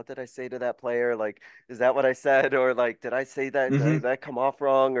player. Is like, what did I say to that player? Like, is that what I said? Or like, did I say that? Did Hmm. that come off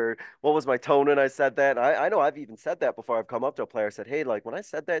wrong? Or what was my tone when I said that? And I know I've even said that before. I've come up to a player, said, hey, like when I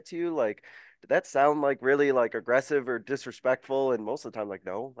said that to you, like did that sound like really like aggressive or disrespectful? And most of the time, like,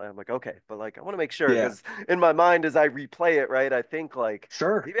 no. I'm like, okay, but like I want to make sure, Yeah, because in my mind as I replay it, right, I think like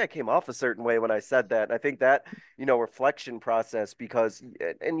sure, maybe I came off a certain way when I said that. And I think that, reflection process, because,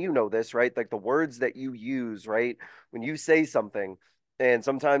 and you know this, right? Like the words that you use, right? When you say something, and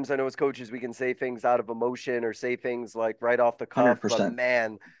sometimes I know as coaches, we can say things out of emotion or say things like right off the cuff, but 100%.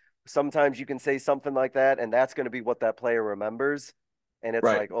 man, sometimes you can say something like that, and that's going to be what that player remembers. And it's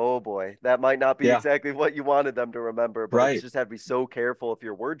Right. like, oh boy, that might not be Yeah. exactly what you wanted them to remember, but it's Right. just have to be so careful of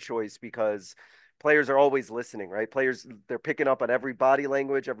your word choice, because players are always listening, right? Players, they're picking up on every body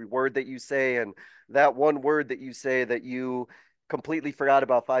language, every word that you say, and that one word that you say that you completely forgot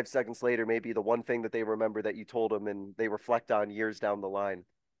about 5 seconds later may be the one thing that they remember that you told them and they reflect on years down the line.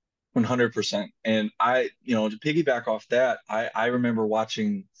 100%. And to piggyback off that, I remember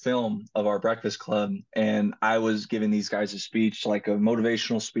watching film of our breakfast club, and I was giving these guys a speech, like a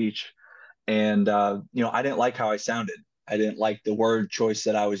motivational speech. And, I didn't like how I sounded. I didn't like the word choice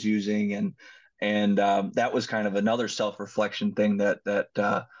that I was using. And that was kind of another self-reflection thing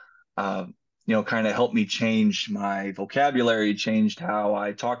uh, kind of helped me change my vocabulary, changed how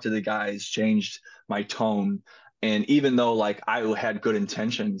I talked to the guys, changed my tone. And even though like I had good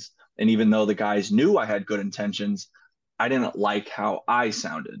intentions, and even though the guys knew I had good intentions, I didn't like how I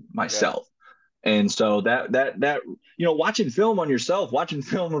sounded Yeah. myself. And so that watching film on yourself, watching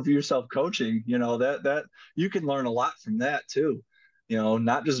film of yourself coaching, that you can learn a lot from that too.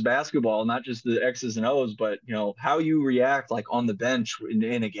 Not just basketball, not just the X's and O's, but how you react like on the bench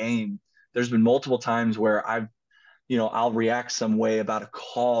in a game. There's been multiple times where I'll react some way about a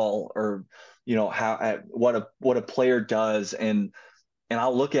call, or how what a player does, and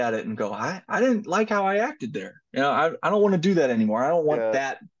I'll look at it and go, I didn't like how I acted there. I don't want to do that anymore. I don't want Yeah.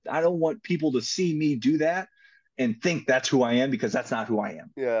 that. I don't want people to see me do that and think that's who I am, because that's not who I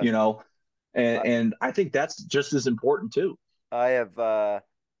am, Yeah. you know? And, I, and I think that's just as important too. I have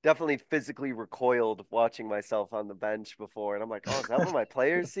definitely physically recoiled watching myself on the bench before, and I'm like, oh, is that what my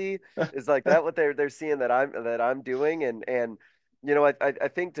players see? Is like that what they're seeing that I'm doing? And I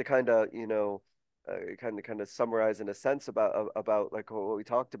think to kind of kind of summarize in a sense about like what we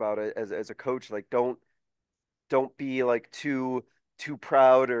talked about as a coach, like don't be like too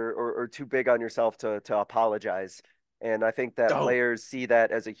proud or too big on yourself to apologize. And I think that Oh, players see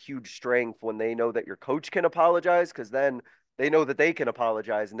that as a huge strength when they know that your coach can apologize, because then they know that they can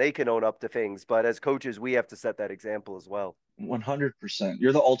apologize and they can own up to things. But as coaches, we have to set that example as well. 100%.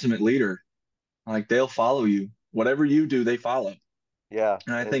 You're the ultimate leader. Like, they'll follow you. Whatever you do, they follow. Yeah.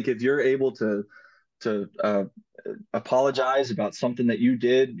 And I And think if you're able to apologize about something that you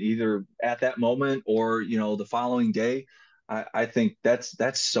did either at that moment or the following day, I think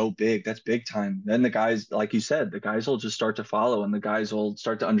that's so big. That's big time. Then the guys, like you said, the guys will just start to follow, and the guys will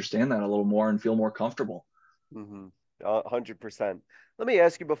start to understand that a little more and feel more comfortable. 100%. Let me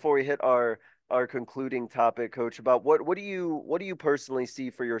ask you before we hit our concluding topic, Coach, about what do you personally see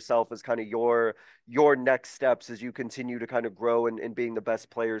for yourself as kind of your next steps as you continue to kind of grow and being the best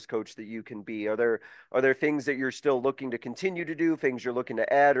players coach that you can be? Are there things that you're still looking to continue to do, things you're looking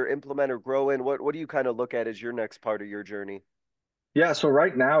to add or implement or grow in? What do you kind of look at as your next part of your journey? Yeah, so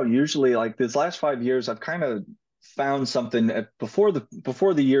right now, usually like these last 5 years, I've kind of found something before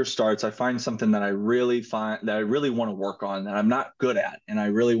the year starts. I find something that I really want to work on that I'm not good at, and I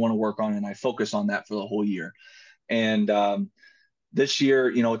really want to work on, and I focus on that for the whole year. And this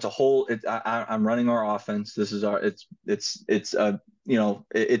year, it's a whole. I'm running our offense. This is our. It's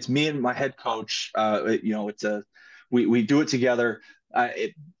it's me and my head coach. It's a we do it together.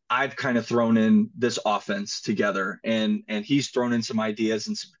 I've kind of thrown in this offense together, and he's thrown in some ideas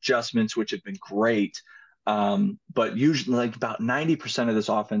and some adjustments, which have been great. But usually, like about 90% of this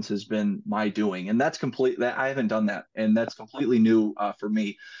offense has been my doing, and that's complete. That I haven't done that, and that's completely new for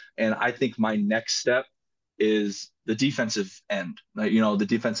me. And I think my next step is the defensive end, the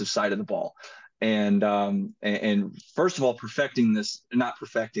defensive side of the ball. And first of all, perfecting this, not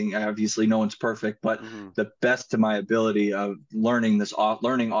perfecting, obviously no one's perfect, but Mm-hmm. the best to my ability of learning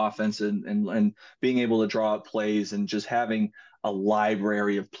offense and being able to draw up plays and just having a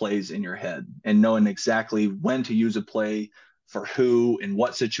library of plays in your head and knowing exactly when to use a play for who in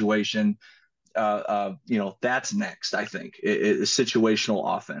what situation. That's next, I think, is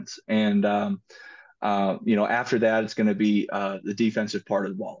situational offense. And after that, it's going to be the defensive part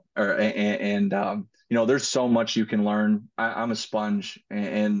of the ball. There's so much you can learn. I'm a sponge,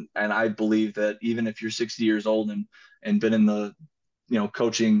 and I believe that even if you're 60 years old and been in the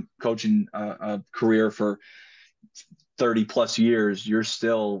coaching career for 30 plus years, you're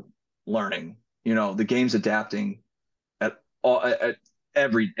still learning. The game's adapting at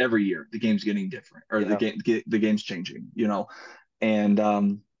every year. The game's getting different, or Yeah. the game's changing. And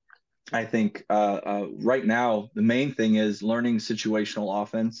I think right now the main thing is learning situational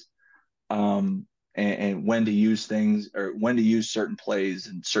offense, and when to use things or when to use certain plays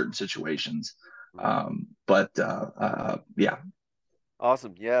in certain situations. Mm-hmm. Yeah.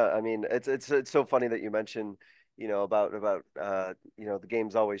 Awesome. Yeah. I mean, it's so funny that you mentioned, about the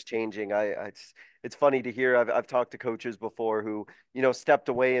game's always changing. It's funny to hear. I've talked to coaches before who, stepped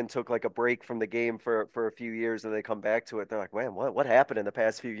away and took like a break from the game for a few years and they come back to it. They're like, man, what happened in the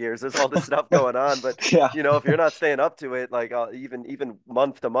past few years? There's all this stuff going on, but Yeah. if you're not staying up to it, like even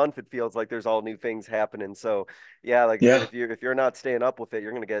month to month, it feels like there's all new things happening. So yeah, like Yeah. if you're not staying up with it,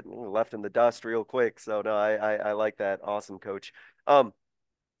 you're gonna get left in the dust real quick. So no, I like that. Awesome, coach. Um,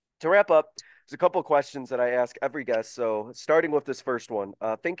 to wrap up, there's a couple of questions that I ask every guest. So, starting with this first one,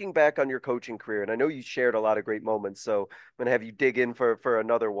 thinking back on your coaching career, and I know you shared a lot of great moments, so I'm going to have you dig in for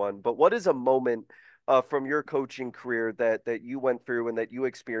another one. But what is a moment from your coaching career that you went through and that you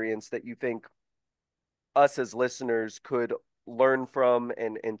experienced that you think us as listeners could learn from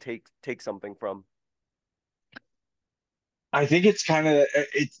and take something from? I think it's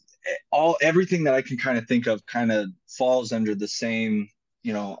all everything that I can kind of think of kind of falls under the same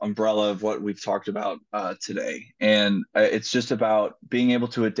umbrella of what we've talked about today, and it's just about being able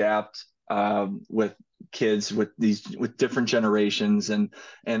to adapt with kids with different generations. And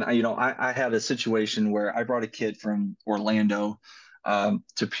I had a situation where I brought a kid from Orlando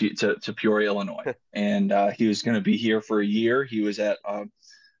to Peoria, Illinois, and he was going to be here for a year. He was at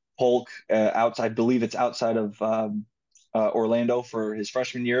Polk outside, I believe it's outside of Orlando for his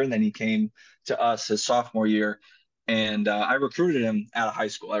freshman year, and then he came to us his sophomore year. And I recruited him out of high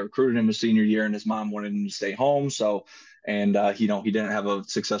school. I recruited him his senior year, and his mom wanted him to stay home. So, and he didn't have a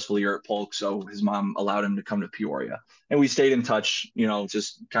successful year at Polk, so his mom allowed him to come to Peoria, and we stayed in touch.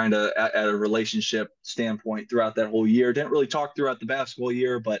 Just kind of at a relationship standpoint throughout that whole year. Didn't really talk throughout the basketball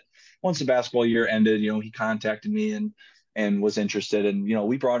year, but once the basketball year ended, he contacted me and was interested. And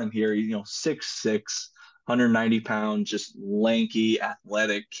we brought him here. 6'6", 190 pounds, just lanky,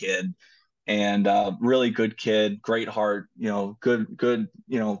 athletic kid, and really good kid, great heart, good,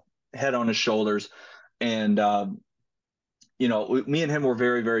 head on his shoulders. And me and him were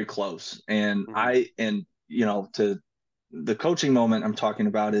very, very close. And Hmm. to the coaching moment I'm talking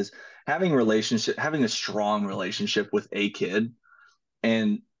about is having a strong relationship with a kid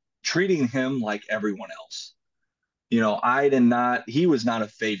and treating him like everyone else. He was not a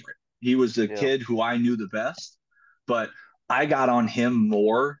favorite. He was the Yeah. kid who I knew the best, but I got on him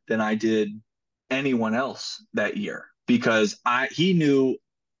more than I did anyone else that year because he knew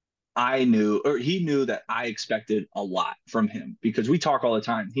that I expected a lot from him because we talk all the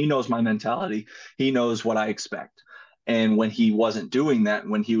time. He knows my mentality. He knows what I expect. And when he wasn't doing that,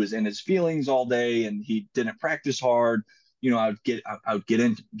 when he was in his feelings all day and he didn't practice hard, I would get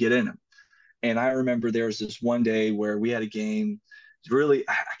in him. And I remember there was this one day where we had a game. Really,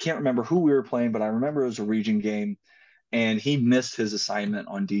 I can't remember who we were playing, but I remember it was a region game, and he missed his assignment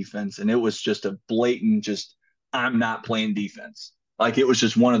on defense, and it was just a blatant, just I'm not playing defense. Like it was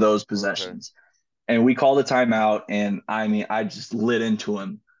just one of those Okay. possessions, and we called a timeout, and I mean, I just lit into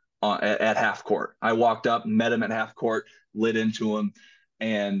him at half court. I walked up, met him at half court, lit into him,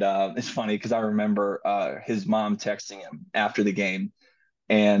 and it's funny because I remember his mom texting him after the game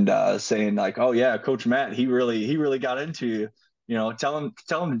and saying like, "Oh yeah, Coach Matt, he really got into you. You know, tell him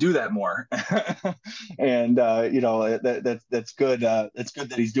to do that more." And that's good. That's good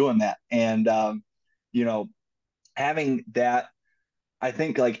that he's doing that. And you know, having that, I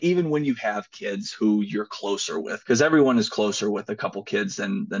think like even when you have kids who you're closer with, because everyone is closer with a couple kids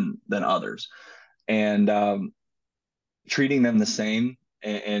than others, and treating them the same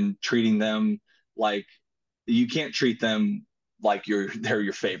and treating them like you can't treat them like they're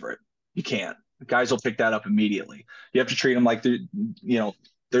your favorite. You can't. Guys will pick that up immediately. You have to treat them like they're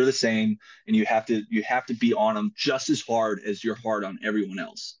the same, and you have to be on them just as hard as you're hard on everyone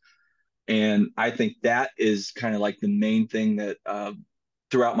else. And I think that is kind of like the main thing that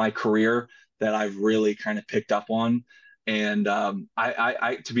throughout my career that I've really kind of picked up on. And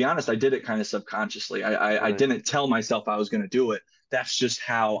to be honest, I did it kind of subconsciously. I Right. didn't tell myself I was going to do it. That's just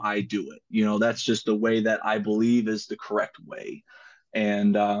how I do it. You know, that's just the way that I believe is the correct way.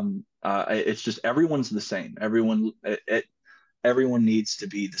 And it's just everyone's the same. Everyone needs to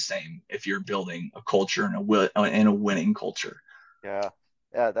be the same if you're building a culture and a winning culture. Yeah.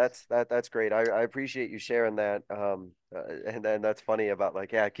 Yeah, that's great. I appreciate you sharing that. And then that's funny about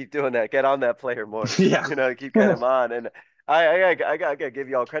like, yeah, keep doing that. Get on that player more. Yeah. Keep getting him on. And I gotta give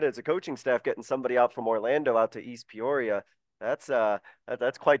you all credit as a coaching staff getting somebody out from Orlando out to East Peoria. That's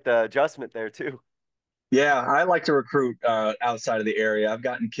that's quite the adjustment there too. Yeah, I like to recruit outside of the area. I've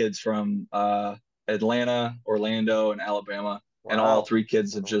gotten kids from Atlanta, Orlando, and Alabama, and all Wow. three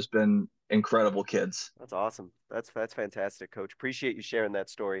kids have just been incredible kids. That's awesome. That's fantastic, Coach. Appreciate you sharing that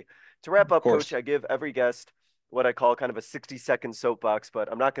story. To wrap Of up, Coach, course. I give every guest what I call kind of a 60-second soapbox, but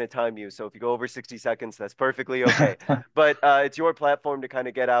I'm not going to time you. So if you go over 60 seconds, that's perfectly okay. But it's your platform to kind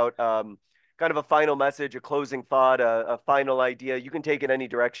of get out kind of a final message, a closing thought, a final idea. You can take it any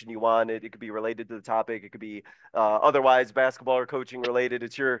direction you want. It could be related to the topic. It could be otherwise basketball or coaching related.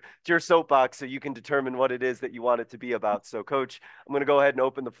 It's your soapbox, so you can determine what it is that you want it to be about. So, Coach, I'm going to go ahead and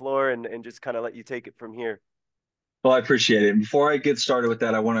open the floor and just kind of let you take it from here. Well, I appreciate it. And before I get started with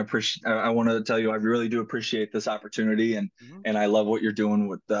that, I want to tell you I really do appreciate this opportunity, and Mhm. I love what you're doing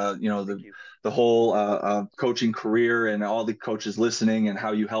with Thank you. the whole coaching career and all the coaches listening and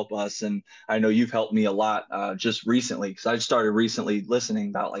how you help us. And I know you've helped me a lot just recently because I started recently listening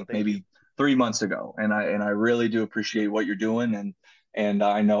about Oh, like thank you. maybe 3 months ago, and I really do appreciate what you're doing, and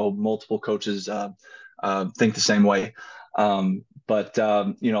I know multiple coaches think the same way. But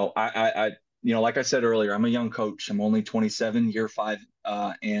like I said earlier, I'm a young coach. I'm only 27, year five,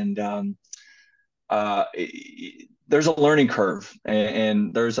 and uh, there's a learning curve,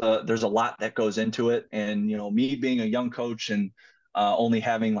 and there's a lot that goes into it. And me being a young coach and only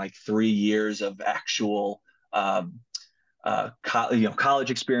having like 3 years of actual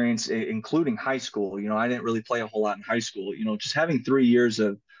college experience, including high school. I didn't really play a whole lot in high school. Just having 3 years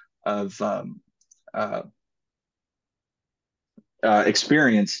of uh,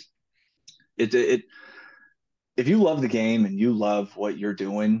 experience. It if you love the game and you love what you're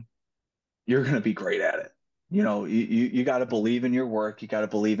doing, you're going to be great at it. You got to believe in your work. You got to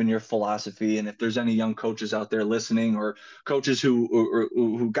believe in your philosophy. And if there's any young coaches out there listening, or coaches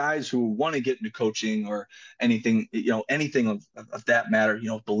who guys who want to get into coaching or anything, anything of that matter,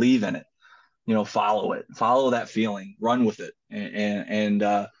 believe in it. Follow it, follow that feeling, run with it,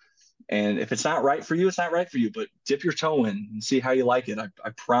 and if it's not right for you, it's not right for you. But dip your toe in and see how you like it. I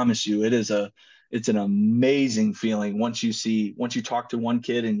promise you, it's an amazing feeling once you talk to one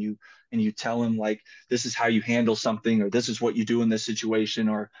kid and you tell him like this is how you handle something, or this is what you do in this situation,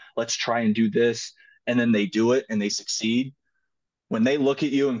 or let's try and do this, and then they do it and they succeed. When they look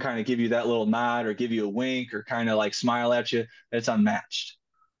at you and kind of give you that little nod or give you a wink or kind of like smile at you, it's unmatched.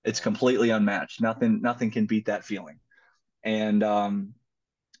 It's Yeah. completely unmatched. Nothing can beat that feeling. And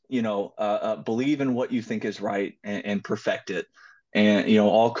believe in what you think is right and perfect it. And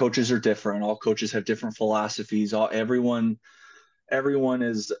all coaches are different. All coaches have different philosophies. Everyone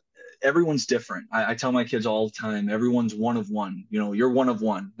is everyone's different. I tell my kids all the time, everyone's one of one. You're one of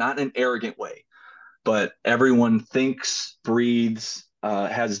one, not in an arrogant way, but everyone thinks, breathes,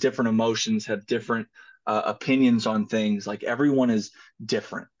 has different emotions, have different opinions on things. Like everyone is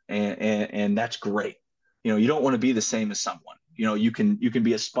different, and that's great. You don't want to be the same as someone. you can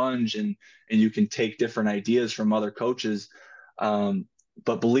be a sponge and you can take different ideas from other coaches,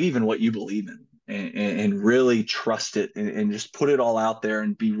 but believe in what you believe in, and really trust it, and just put it all out there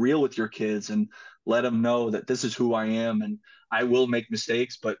and be real with your kids and let them know that this is who I am, and I will make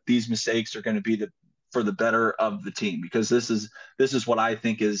mistakes, but these mistakes are going to be for the better of the team, because this is what I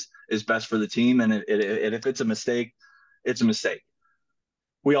think is best for the team. And if it's a mistake, it's a mistake.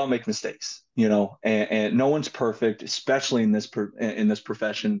 We all make mistakes, and no one's perfect, especially in this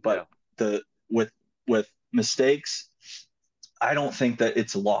profession. But with mistakes, I don't think that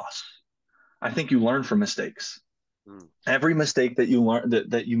it's a loss. I think you learn from mistakes. Every mistake that you learn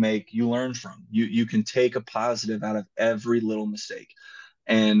that you make, you learn from. You can take a positive out of every little mistake,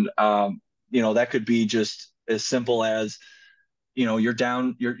 and that could be just as simple as, you're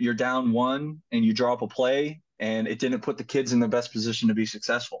down one and you draw up a play and it didn't put the kids in the best position to be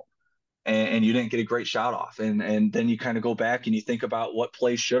successful, and you didn't get a great shot off, and then you kind of go back and you think about what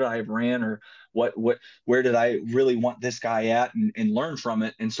play should I have ran, or where did I really want this guy at, and learn from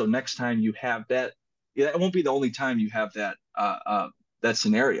it. And so next time you have that, it won't be the only time you have that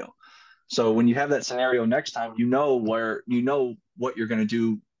scenario. So when you have that scenario next time, what you're going to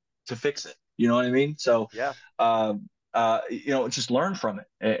do to fix it. You know what I mean? So just learn from it,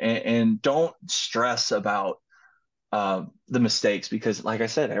 and don't stress about the mistakes, because like I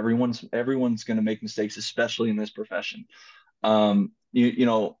said, everyone's going to make mistakes, especially in this profession. I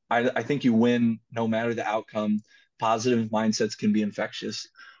think you win no matter the outcome. Positive mindsets can be infectious.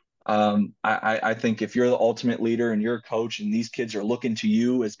 I think if you're the ultimate leader and you're a coach and these kids are looking to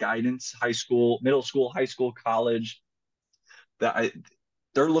you as guidance, high school, middle school, high school, college,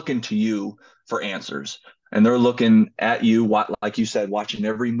 they're looking to you for answers, and they're looking at you, like you said, watching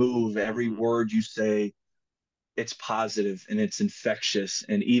every move, every word you say. It's positive and it's infectious.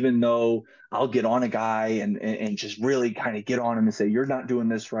 And even though I'll get on a guy and just really kind of get on him and say, you're not doing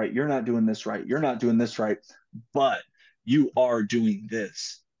this right, you're not doing this right, you're not doing this right, but you are doing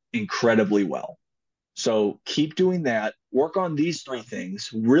this incredibly well. So keep doing that. Work on these three things.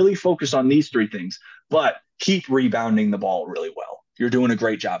 Really focus on these three things, but keep rebounding the ball really well. You're doing a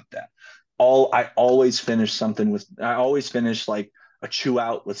great job at that. I always finish like a chew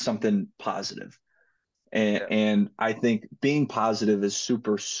out with something positive. And I think being positive is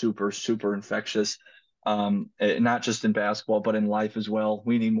super, super, super infectious. Not just in basketball, but in life as well.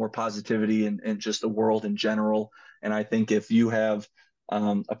 We need more positivity in just the world in general. And I think if you have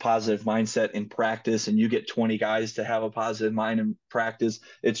a positive mindset in practice, and you get 20 guys to have a positive mind in practice,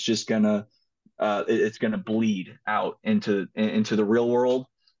 it's just gonna bleed out into the real world.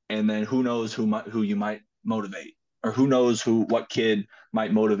 And then who knows who you might motivate, or who knows what kid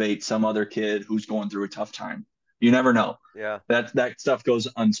might motivate some other kid who's going through a tough time. You never know. Yeah. That stuff goes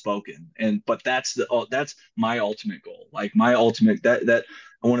unspoken. But that's my ultimate goal. Like my ultimate, that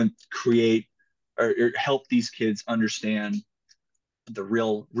I want to create or help these kids understand the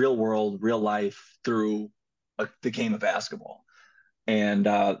real world, real life through the game of basketball. And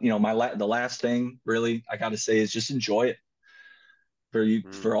the last thing really I got to say is just enjoy it.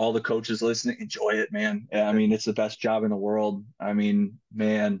 For all the coaches listening, enjoy it, man. I mean, it's the best job in the world. I mean,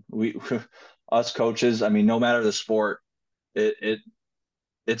 man, us coaches, I mean, no matter the sport,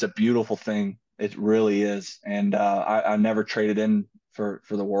 it's a beautiful thing. It really is. And I never traded in for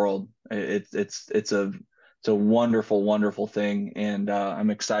the world. It's a wonderful, wonderful thing. And I'm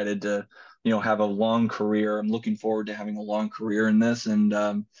excited to, have a long career. I'm looking forward to having a long career in this,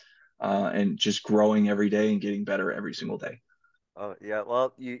 and just growing every day and getting better every single day. Oh yeah,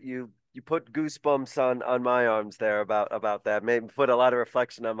 well, you put goosebumps on my arms there about that. Maybe put a lot of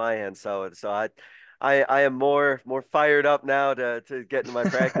reflection on my end. So I am more fired up now to get into my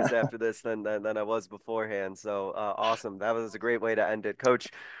practice after this than I was beforehand. So awesome. That was a great way to end it, Coach.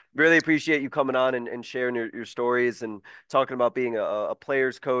 Really appreciate you coming on and sharing your stories and talking about being a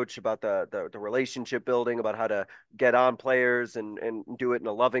player's coach, about the relationship building, about how to get on players and do it in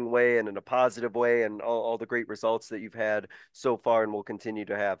a loving way and in a positive way, and all the great results that you've had so far and will continue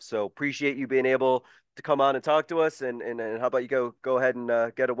to have. So appreciate you being able to come on and talk to us, and how about you go ahead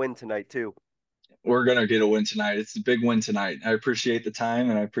and get a win tonight too. We're going to get a win tonight. It's a big win tonight. I appreciate the time,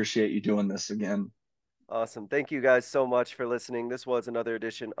 and I appreciate you doing this again. Awesome. Thank you guys so much for listening. This was another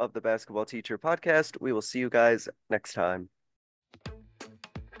edition of the Basketball Teacher Podcast. We will see you guys next time.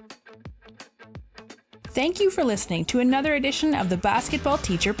 Thank you for listening to another edition of the Basketball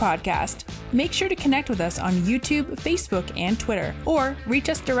Teacher Podcast. Make sure to connect with us on YouTube, Facebook, and Twitter, or reach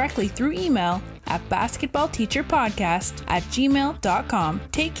us directly through email at basketballteacherpodcast@gmail.com.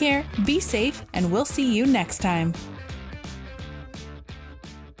 Take care, be safe, and we'll see you next time.